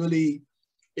have to really,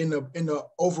 in the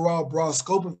overall broad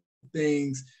scope of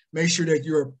things, make sure that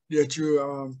you're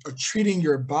treating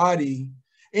your body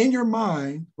and your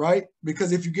mind, right?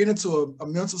 Because if you get into a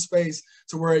mental space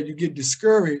to where you get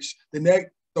discouraged, then that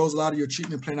throws a lot of your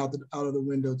treatment plan out of the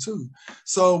window too.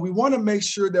 So we want to make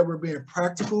sure that we're being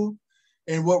practical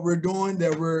in what we're doing,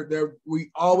 that we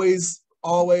always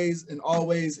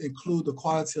include the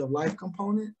quality of life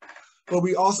component, but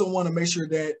we also want to make sure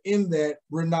that in that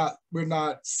we're not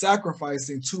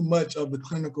sacrificing too much of the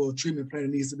clinical treatment plan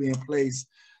that needs to be in place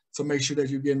to make sure that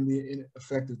you're getting the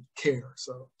effective care.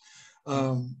 So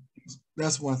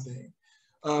that's one thing.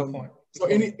 So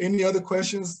any other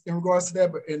questions in regards to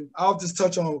that? And I'll just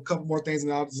touch on a couple more things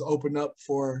and I'll just open up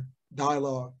for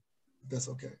dialogue, if that's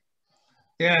okay.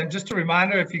 Yeah, just a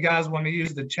reminder, if you guys want to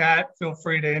use the chat, feel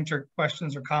free to enter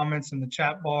questions or comments in the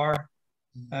chat bar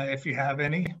if you have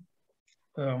any.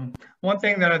 One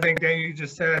thing that I think, Dan, you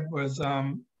just said was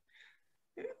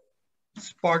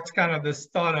sparked kind of this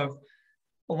thought of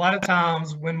a lot of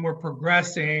times when we're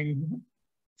progressing,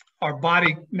 our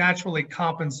body naturally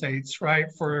compensates,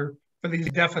 right, for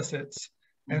these deficits.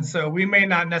 And so we may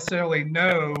not necessarily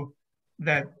know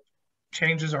that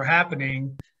changes are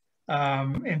happening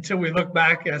until we look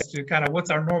back as to kind of what's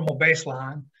our normal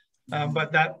baseline.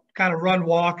 But that kind of run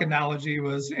walk analogy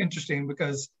was interesting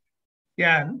because,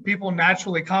 yeah, people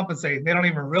naturally compensate. They don't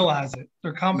even realize it.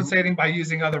 They're compensating by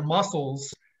using other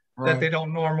muscles that they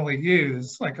don't normally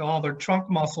use, like all their trunk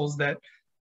muscles that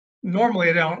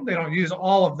normally they don't use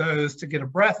all of those to get a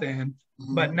breath in,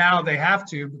 but now they have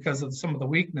to because of some of the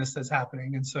weakness that's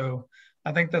happening. And so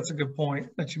I think that's a good point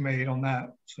that you made on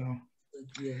that. So,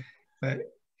 but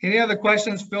any other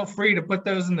questions, feel free to put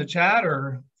those in the chat,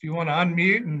 or if you want to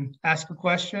unmute and ask a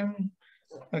question.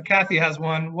 Kathy has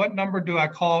one. What number do I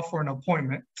call for an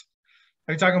appointment?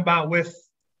 Are you talking about with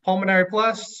Pulmonary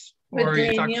Plus? Or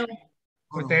with Daniel.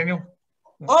 With Daniel?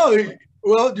 Oh,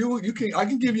 well, you can. I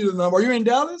can give you the number. Are you in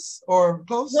Dallas or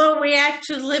close? Well, we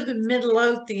actually live in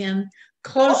Midlothian,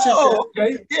 closer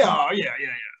okay. Yeah.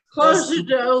 Closer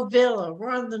to Ovilla. We're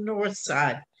on the north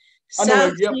side.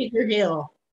 South Cedar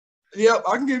Hill. Yep,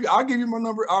 I'll give you my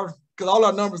number. Because all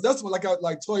our numbers, that's what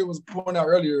like Toya was pointing out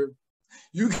earlier.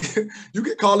 You can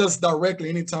call us directly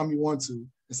anytime you want to.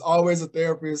 It's always a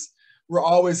therapist. We're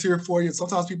always here for you.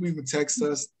 Sometimes people even text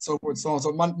us, so forth and so on.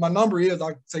 So my number is,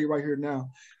 I can tell you right here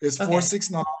now, is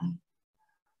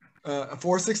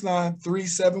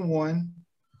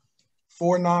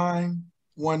 469-371-4910.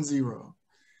 10.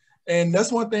 And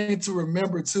that's one thing to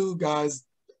remember too, guys.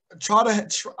 I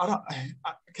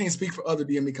can't speak for other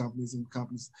DME companies,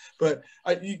 but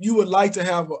you would like to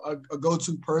have a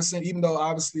go-to person, even though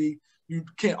obviously you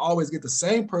can't always get the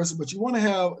same person, but you want to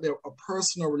have a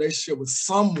personal relationship with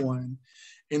someone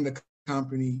in the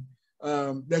company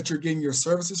that you're getting your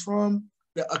services from,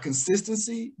 a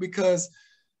consistency, because,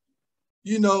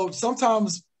 you know,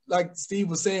 sometimes, like Steve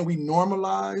was saying, we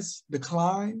normalize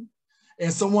decline,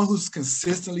 and someone who's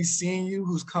consistently seeing you,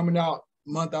 who's coming out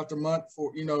month after month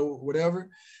for, you know, whatever,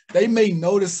 they may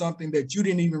notice something that you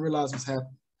didn't even realize was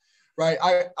happening, right?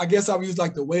 I guess I would use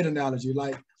like the weight analogy,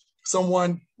 like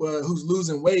someone who's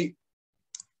losing weight,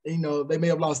 you know, they may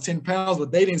have lost 10 pounds,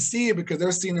 but they didn't see it because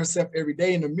they're seeing themselves every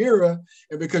day in the mirror.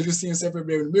 And because you're seeing yourself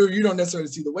every day in the mirror, you don't necessarily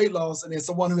see the weight loss. And then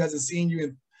someone who hasn't seen you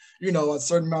in, you know, a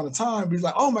certain amount of time, he's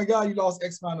like, oh my God, you lost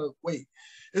X amount of weight.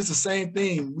 It's the same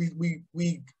thing.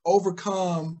 We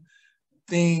overcome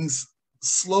things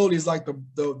slowly. Is like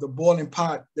the boiling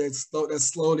pot that's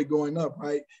slowly going up,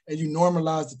 right? And you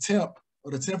normalize the temp or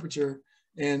the temperature,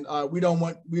 and we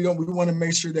want to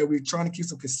make sure that we're trying to keep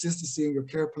some consistency in your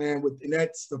care plan and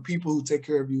that's the people who take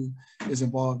care of you is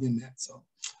involved in that. So,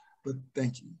 but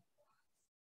thank you.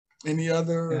 Any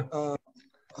other? Yeah.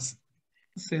 Let's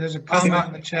see, there's a comment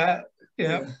in the chat.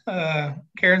 Yeah.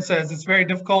 Karen says it's very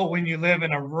difficult when you live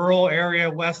in a rural area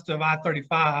west of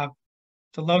I-35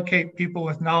 to locate people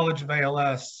with knowledge of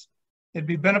ALS. It'd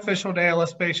be beneficial to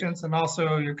ALS patients and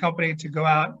also your company to go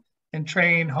out and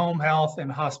train home health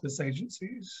and hospice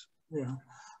agencies. Yeah.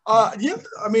 Yeah,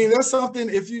 I mean, that's something,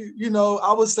 if you know,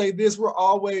 I would say this, we're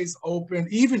always open,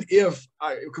 even if,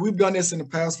 we've done this in the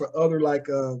past for other like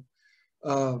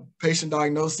patient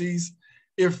diagnoses.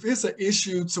 If it's an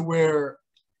issue to where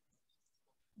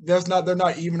they're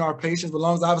not even our patients, but as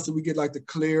long as obviously we get like the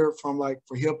clear from like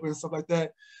for HIPAA and stuff like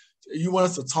that, you want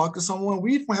us to talk to someone,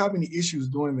 we don't have any issues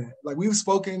doing that. Like we've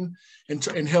spoken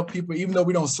and helped people, even though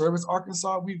we don't service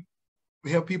Arkansas, we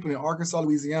help people in Arkansas,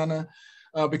 Louisiana,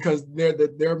 because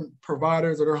their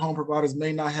providers or their home providers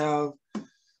may not have,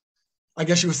 I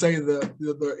guess you would say,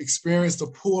 the experience to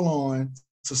pull on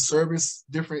to service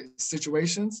different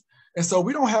situations. And so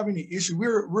we don't have any issue.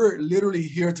 We're literally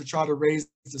here to try to raise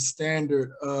the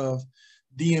standard of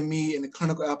DME and the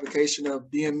clinical application of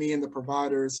DME and the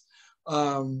providers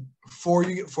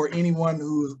for anyone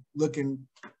who's looking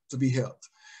to be helped.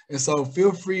 And so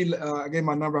feel free, I gave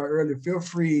my number out earlier, feel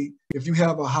free, if you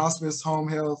have a hospice, home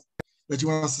health that you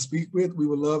want us to speak with, we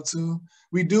would love to.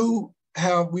 We've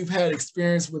had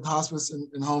experience with hospice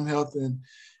and home health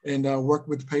and work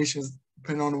with the patients,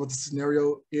 depending on what the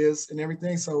scenario is and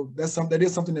everything. So that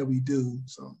is something that we do,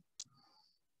 so.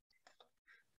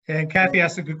 And Kathy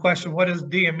asked a good question. What does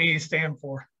DME stand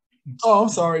for? Oh, I'm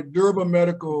sorry, durable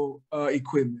medical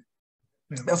equipment.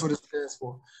 Yeah. That's what it stands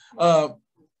for.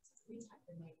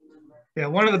 Yeah,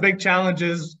 one of the big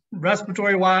challenges,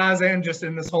 respiratory-wise and just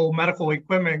in this whole medical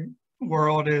equipment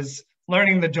world, is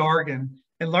learning the jargon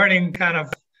and learning kind of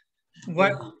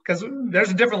because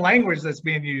there's a different language that's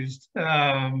being used.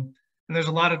 And there's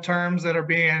a lot of terms that are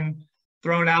being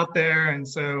thrown out there. And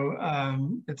so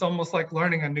it's almost like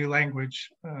learning a new language.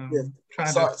 Yeah.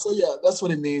 So yeah, that's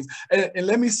what it means. And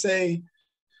let me say,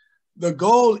 the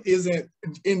goal isn't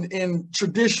in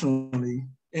traditionally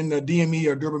in the DME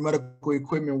or durable medical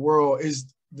equipment world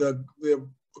is the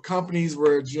companies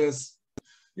were just,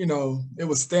 you know, it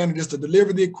was standard just to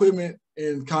deliver the equipment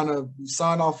and kind of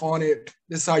sign off on it.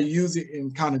 This is how you use it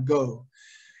and kind of go.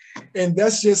 And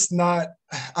that's just not,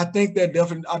 I think that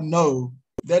definitely, I know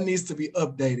that needs to be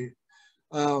updated.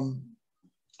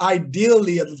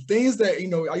 Ideally, the things that, you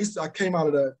know, I came out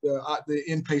of the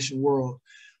inpatient world,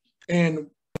 and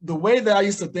the way that I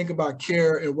used to think about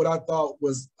care and what I thought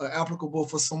was applicable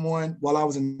for someone while I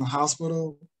was in the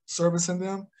hospital servicing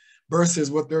them versus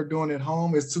what they're doing at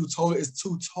home is two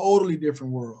totally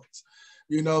different worlds.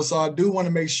 You know, so I do want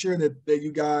to make sure that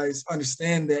you guys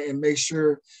understand that and make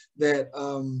sure that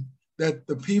that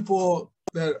the people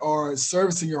that are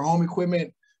servicing your home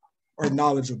equipment are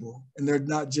knowledgeable and they're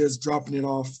not just dropping it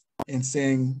off and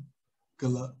saying good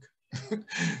luck.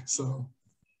 So,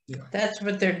 yeah. That's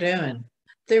what they're doing.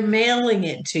 They're mailing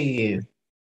it to you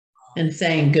and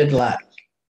saying good luck.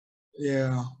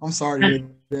 Yeah, I'm sorry to hear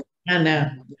that. I know.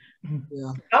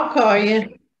 Yeah. I'll call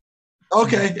you.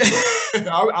 Okay.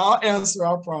 I'll answer,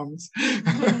 I promise.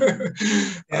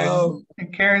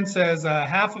 And Karen says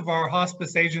half of our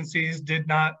hospice agencies did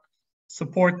not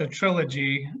support the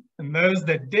trilogy, and those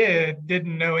that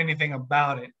didn't know anything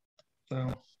about it.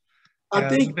 So I think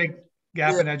there's a big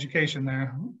gap in education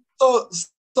there.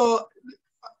 So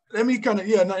let me kind of,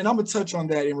 yeah, and I'm gonna touch on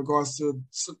that in regards to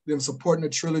them supporting the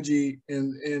trilogy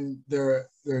and their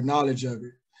knowledge of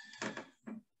it.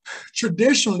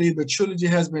 Traditionally, the trilogy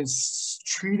has been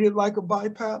treated like a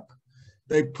BiPAP.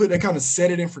 They kind of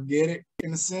set it and forget it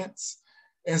in a sense.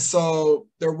 And so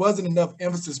there wasn't enough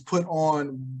emphasis put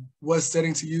on what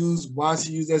setting to use, why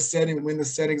to use that setting, when the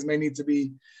settings may need to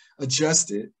be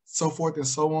adjusted, so forth and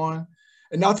so on.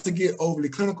 And not to get overly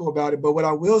clinical about it, but what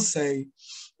I will say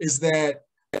is that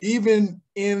even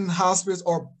in hospice,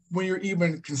 or when you're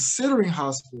even considering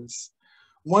hospice,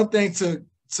 one thing to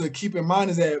keep in mind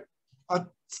is that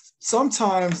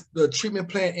sometimes the treatment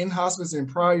plan in hospice and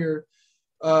prior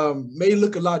may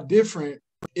look a lot different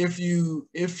if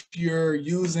you're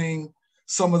using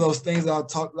some of those things I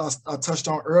touched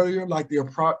on earlier, like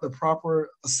the proper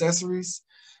accessories,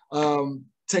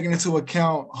 taking into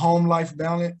account home life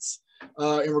balance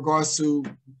in regards to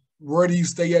where do you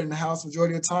stay at in the house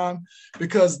majority of the time,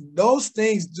 because those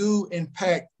things do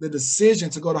impact the decision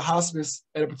to go to hospice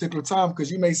at a particular time,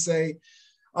 because you may say,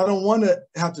 I don't want to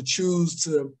have to choose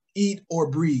to eat or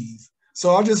breathe,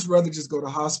 so I'll just rather just go to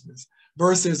hospice,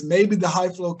 versus maybe the high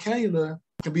flow cannula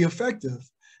can be effective.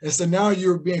 And so now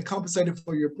you're being compensated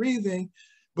for your breathing,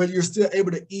 but you're still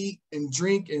able to eat and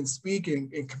drink and speak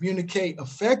and communicate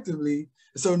effectively.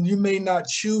 So you may not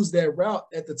choose that route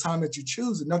at the time that you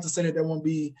choose it. Not to say that there won't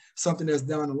be something that's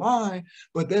down the line,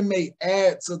 but that may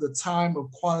add to the time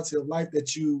of quality of life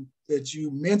that you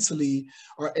mentally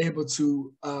are able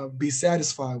to be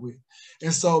satisfied with.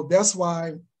 And so that's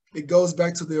why it goes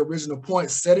back to the original point,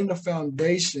 setting the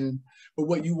foundation for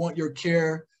what you want your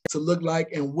care to look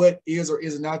like and what is or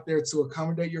is not there to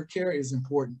accommodate your care is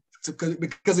important,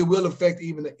 because it will affect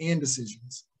even the end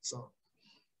decisions. So,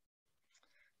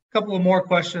 a couple of more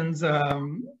questions. Do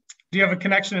you have a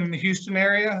connection in the Houston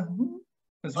area?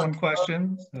 That's one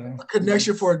question. So. A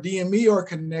connection for a DME or a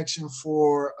connection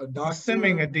for a doctor?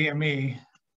 Assuming a DME.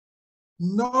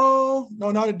 No,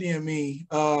 not a DME.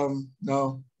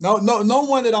 No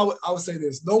one that I would say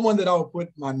this. No one that I would put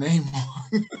my name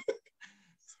on.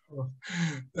 So,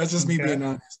 that's just me being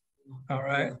honest. All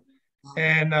right.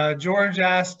 And George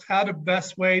asked, what's the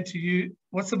best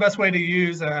way to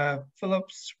use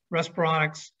Philips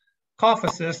Respironics cough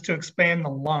assist to expand the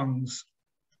lungs?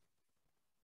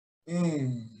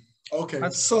 Okay,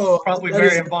 that's so probably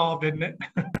very involved, isn't it?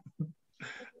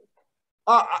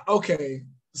 Okay,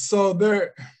 so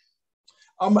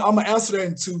I'm gonna answer that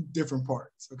in two different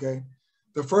parts. Okay,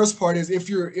 the first part is if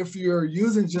you're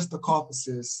using just the cough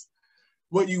assist,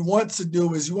 what you want to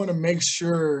do is you want to make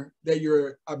sure that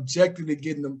you're objectively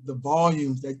getting the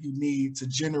volumes that you need to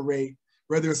generate,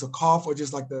 whether it's a cough or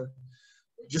just like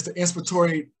just the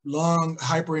inspiratory lung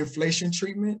hyperinflation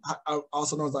treatment,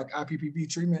 also known as like IPPV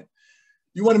treatment.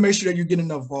 You want to make sure that you're getting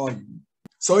enough volume.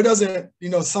 So it doesn't,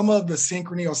 some of the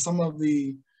synchrony or some of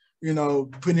the,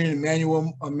 putting it in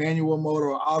a manual mode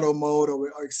or auto mode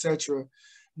or et cetera,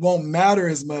 won't matter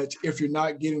as much if you're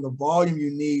not getting the volume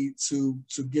you need to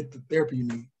get the therapy you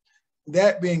need.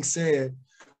 That being said,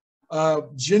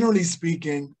 generally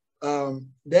speaking,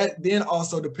 that then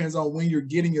also depends on when you're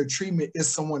getting your treatment. Is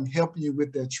someone helping you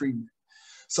with that treatment?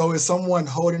 So is someone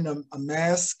holding a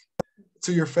mask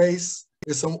to your face?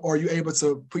 Are you able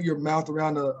to put your mouth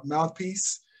around a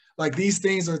mouthpiece? Like, these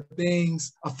things are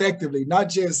things effectively, not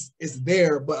just it's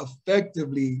there, but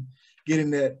effectively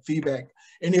getting that feedback.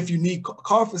 And if you need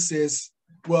cough assist,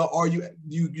 well, you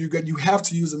have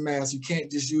to use a mask. You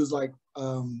can't just use a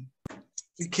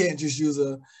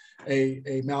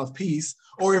mouthpiece.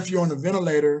 Or if you're on a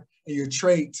ventilator and you're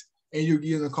trached and you're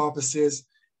getting a cough assist,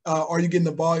 are you getting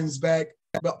the volumes back?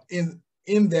 But in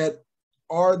that,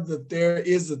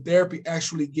 is the therapy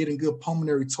actually getting good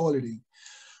pulmonary toileting?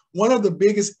 One of the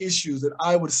biggest issues that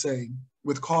I would say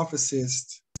with cough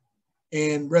assist,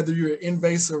 and whether you're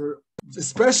invasive,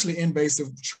 especially invasive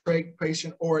trach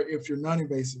patient, or if you're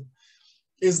non-invasive,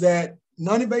 is that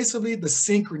non-invasively, the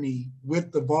synchrony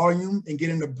with the volume and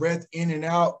getting the breath in and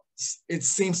out, it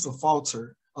seems to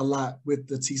falter a lot with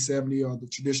the T70 or the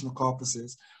traditional cough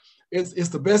assist. It's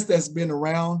the best that's been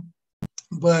around,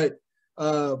 but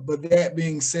that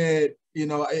being said,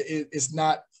 it's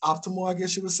not optimal, I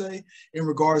guess you would say, in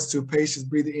regards to patients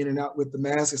breathing in and out with the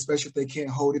mask, especially if they can't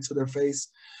hold it to their face.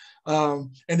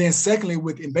 And then secondly,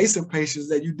 with invasive patients,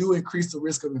 that you do increase the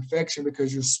risk of infection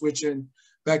because you're switching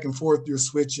back and forth, you're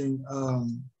switching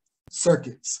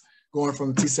circuits, going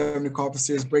from the T70 cough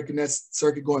assist, breaking that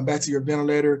circuit, going back to your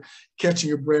ventilator, catching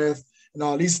your breath, and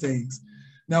all these things.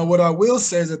 Now, what I will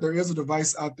say is that there is a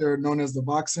device out there known as the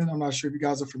Voxen. I'm not sure if you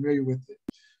guys are familiar with it,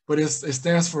 but it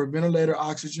stands for ventilator,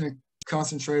 oxygen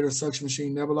concentrator, suction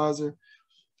machine, nebulizer.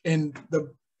 And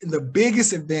the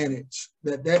biggest advantage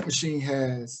that that machine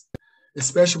has,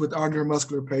 especially with our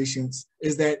neuromuscular patients,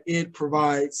 is that it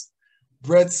provides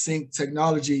breath sync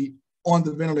technology on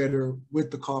the ventilator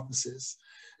with the cough assist.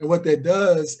 And what that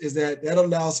does is that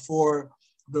allows for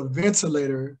the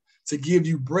ventilator to give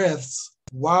you breaths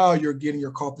while you're getting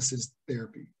your cough assist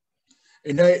therapy.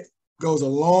 And that goes a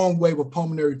long way with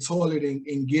pulmonary toileting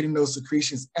and getting those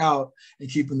secretions out and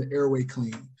keeping the airway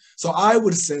clean. So I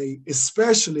would say,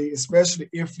 especially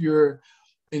if you're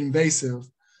invasive,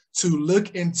 to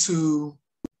look into,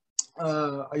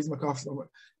 I use my cough assist.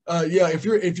 Yeah, if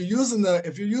you're using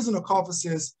a cough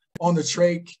assist on the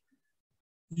trach,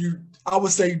 I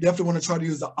would say you definitely want to try to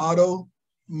use the auto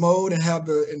mode and have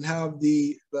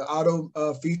the auto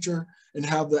feature, and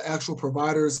have the actual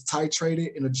providers titrate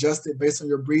it and adjust it based on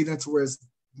your breathing to where it's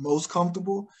most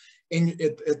comfortable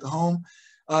at the home.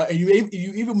 And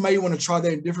you even may want to try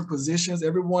that in different positions.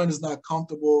 Everyone is not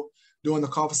comfortable doing the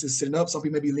cough assist sitting up. Some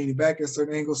people may be leaning back at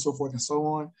certain angles, so forth and so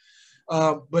on.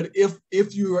 But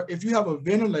if you have a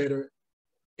ventilator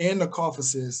and the cough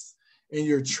assist and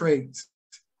you're trached,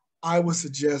 I would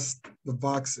suggest the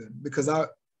Voxen, because I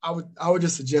would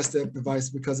just suggest that device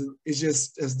because it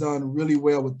just has done really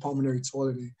well with pulmonary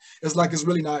toileting. It's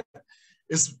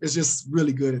just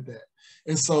really good at that.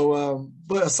 And so,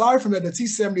 but aside from that, the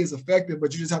T70 is effective,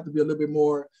 but you just have to be a little bit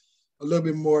more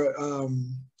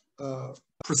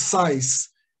precise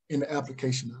in the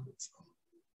application of it. So.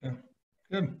 Yeah,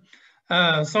 good.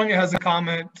 Sonia has a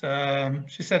comment.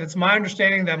 She said, "It's my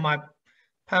understanding that my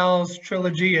pal's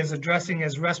trilogy is addressing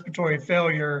his respiratory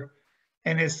failure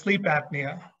and his sleep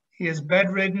apnea. He is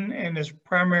bedridden and is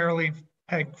primarily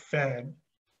peg fed."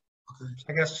 Okay. So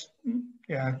I guess,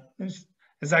 yeah. Is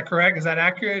that correct? Is that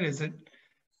accurate? Is it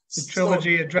the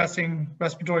trilogy addressing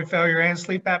respiratory failure and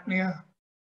sleep apnea?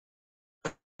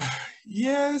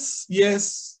 Yes.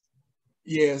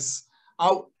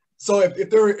 So if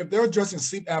they're addressing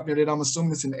sleep apnea, then I'm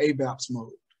assuming it's in AVAPS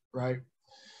mode, right?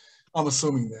 I'm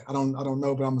assuming that. I don't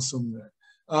know, but I'm assuming that.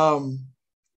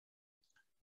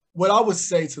 What I would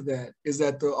say to that is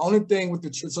that the only thing with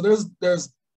there's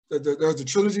the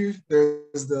trilogy,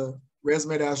 there's the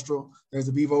ResMed Astral, there's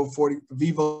the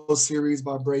Vivo series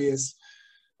by Breas.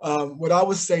 What I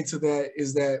would say to that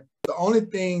is that the only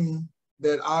thing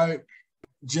that I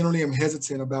generally am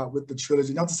hesitant about with the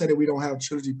trilogy, not to say that we don't have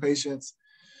trilogy patients,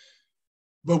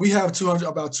 but we have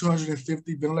about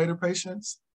 250 ventilator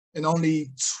patients, and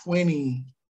only 20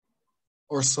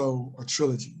 or so are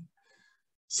trilogy.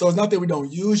 So it's not that we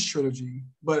don't use trilogy,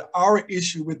 but our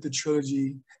issue with the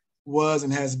trilogy was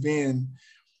and has been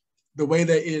the way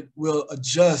that it will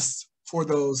adjust for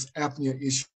those apnea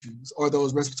issues or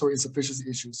those respiratory insufficiency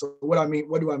issues. So what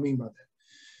do I mean by that?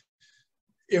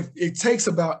 If it takes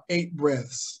about 8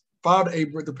 breaths, 5 to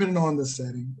 8 breaths, depending on the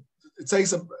setting, it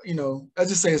takes let's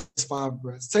just say it's 5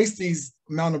 breaths. It takes these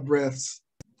amount of breaths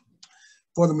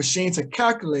for the machine to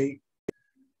calculate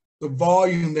the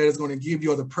volume that is going to give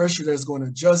you, or the pressure that is going to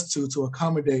adjust to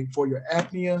accommodate for your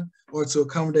apnea or to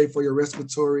accommodate for your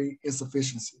respiratory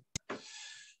insufficiency.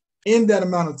 In that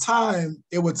amount of time,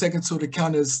 it would take into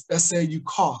account as, let's say you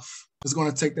cough, it's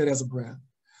going to take that as a breath.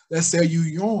 Let's say you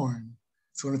yawn,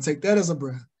 it's going to take that as a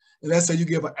breath. And let's say you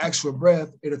give an actual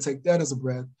breath, it'll take that as a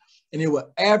breath. And it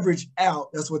will average out,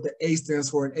 that's what the A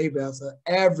stands for in AVAPS, an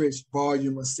average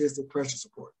volume assisted pressure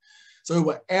support. So it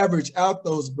will average out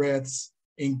those breaths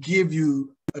and give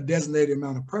you a designated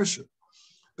amount of pressure.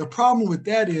 The problem with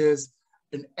that is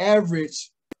an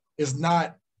average is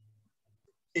not,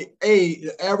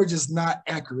 the average is not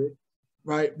accurate,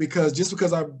 right? Because just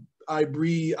because I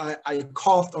breathe, I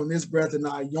coughed on this breath and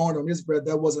I yawned on this breath,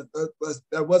 that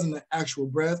wasn't an actual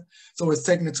breath. So it's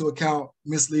taking into account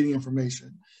misleading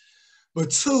information.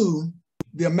 But 2,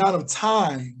 the amount of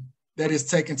time that is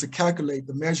taken to calculate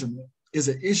the measurement is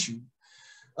an issue.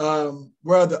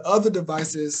 Where the other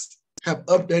devices have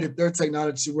updated their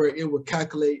technology where it will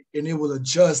calculate and it will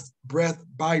adjust breath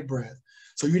by breath.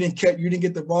 So you didn't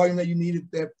get the volume that you needed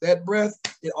that breath,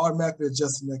 it automatically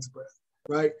adjusts the next breath,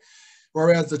 right?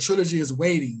 Whereas the trilogy is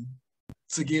waiting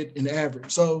to get an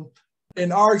average. So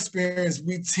in our experience,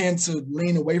 we tend to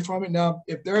lean away from it. Now,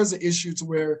 if there is an issue to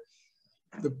where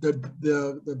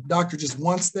the doctor just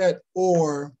wants that,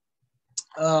 or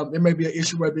it may be an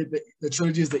issue where the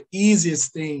trilogy is the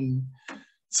easiest thing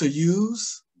to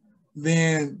use,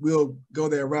 then we'll go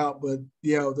that route. But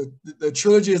yeah, the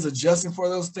trilogy is adjusting for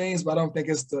those things, but I don't think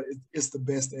it's the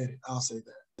best at it. I'll say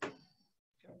that.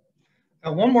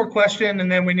 One more question,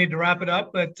 and then we need to wrap it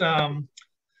up. But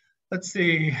let's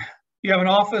see. You have an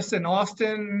office in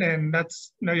Austin, and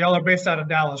y'all are based out of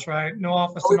Dallas, right? No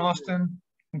office in Austin.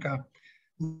 Okay.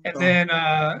 And then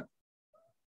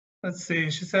let's see.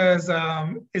 She says,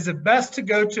 is it best to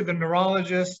go to the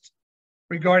neurologist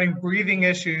regarding breathing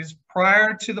issues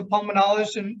prior to the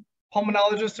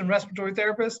pulmonologist and respiratory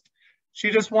therapist? She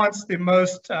just wants the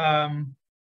most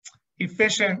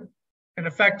efficient and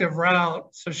effective route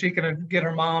so she can get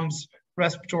her mom's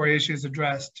respiratory issues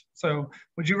addressed. So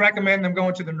would you recommend them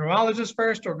going to the neurologist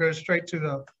first or go straight to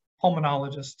the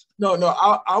pulmonologist? No,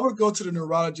 I would go to the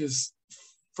neurologist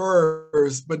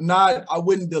first, but I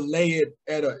wouldn't delay it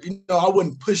I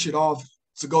wouldn't push it off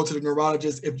to go to the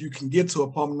neurologist if you can get to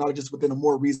a pulmonologist within a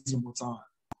more reasonable time,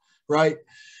 right?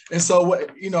 And so,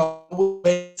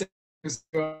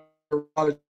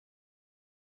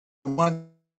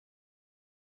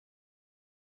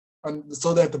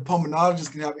 so that the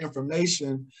pulmonologist can have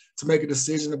information to make a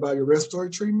decision about your respiratory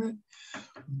treatment.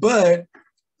 But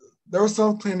there are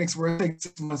some clinics where it takes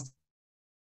 6 months.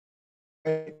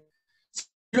 You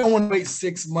don't want to wait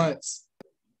 6 months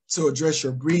to address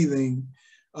your breathing,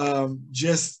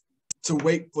 just to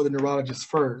wait for the neurologist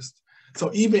first.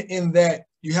 So even in that,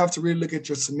 you have to really look at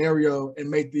your scenario and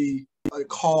make the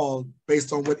call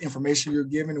based on what information you're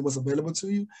given and what's available to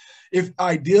you.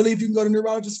 Ideally, if you can go to the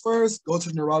neurologist first, go to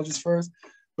the neurologist first.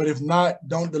 But if not,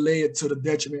 don't delay it to the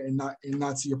detriment and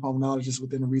not see your pulmonologist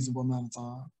within a reasonable amount of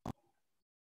time.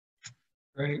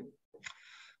 Great.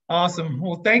 Awesome.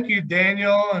 Well, thank you,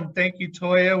 Daniel, and thank you,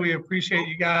 Toya. We appreciate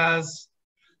you guys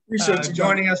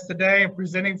joining us today and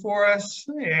presenting for us.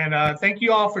 And thank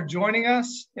you all for joining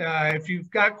us. If you've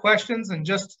got questions, and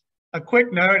just a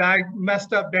quick note, I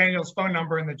messed up Daniel's phone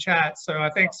number in the chat, so I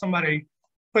think somebody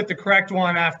put the correct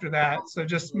one after that. So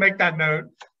just make that note.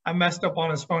 I messed up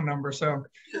on his phone number. So,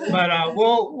 but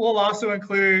we'll also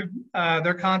include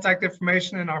their contact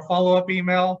information in our follow-up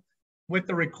email with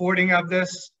the recording of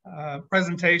this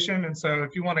presentation. And so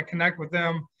if you want to connect with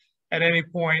them at any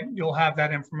point, you'll have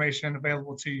that information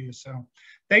available to you. So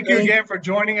thank you again for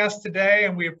joining us today,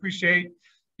 and we appreciate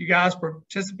you guys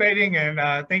participating.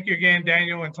 And thank you again,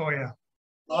 Daniel and Toya.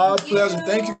 Our pleasure.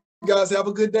 Thank you, guys. Have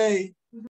a good day.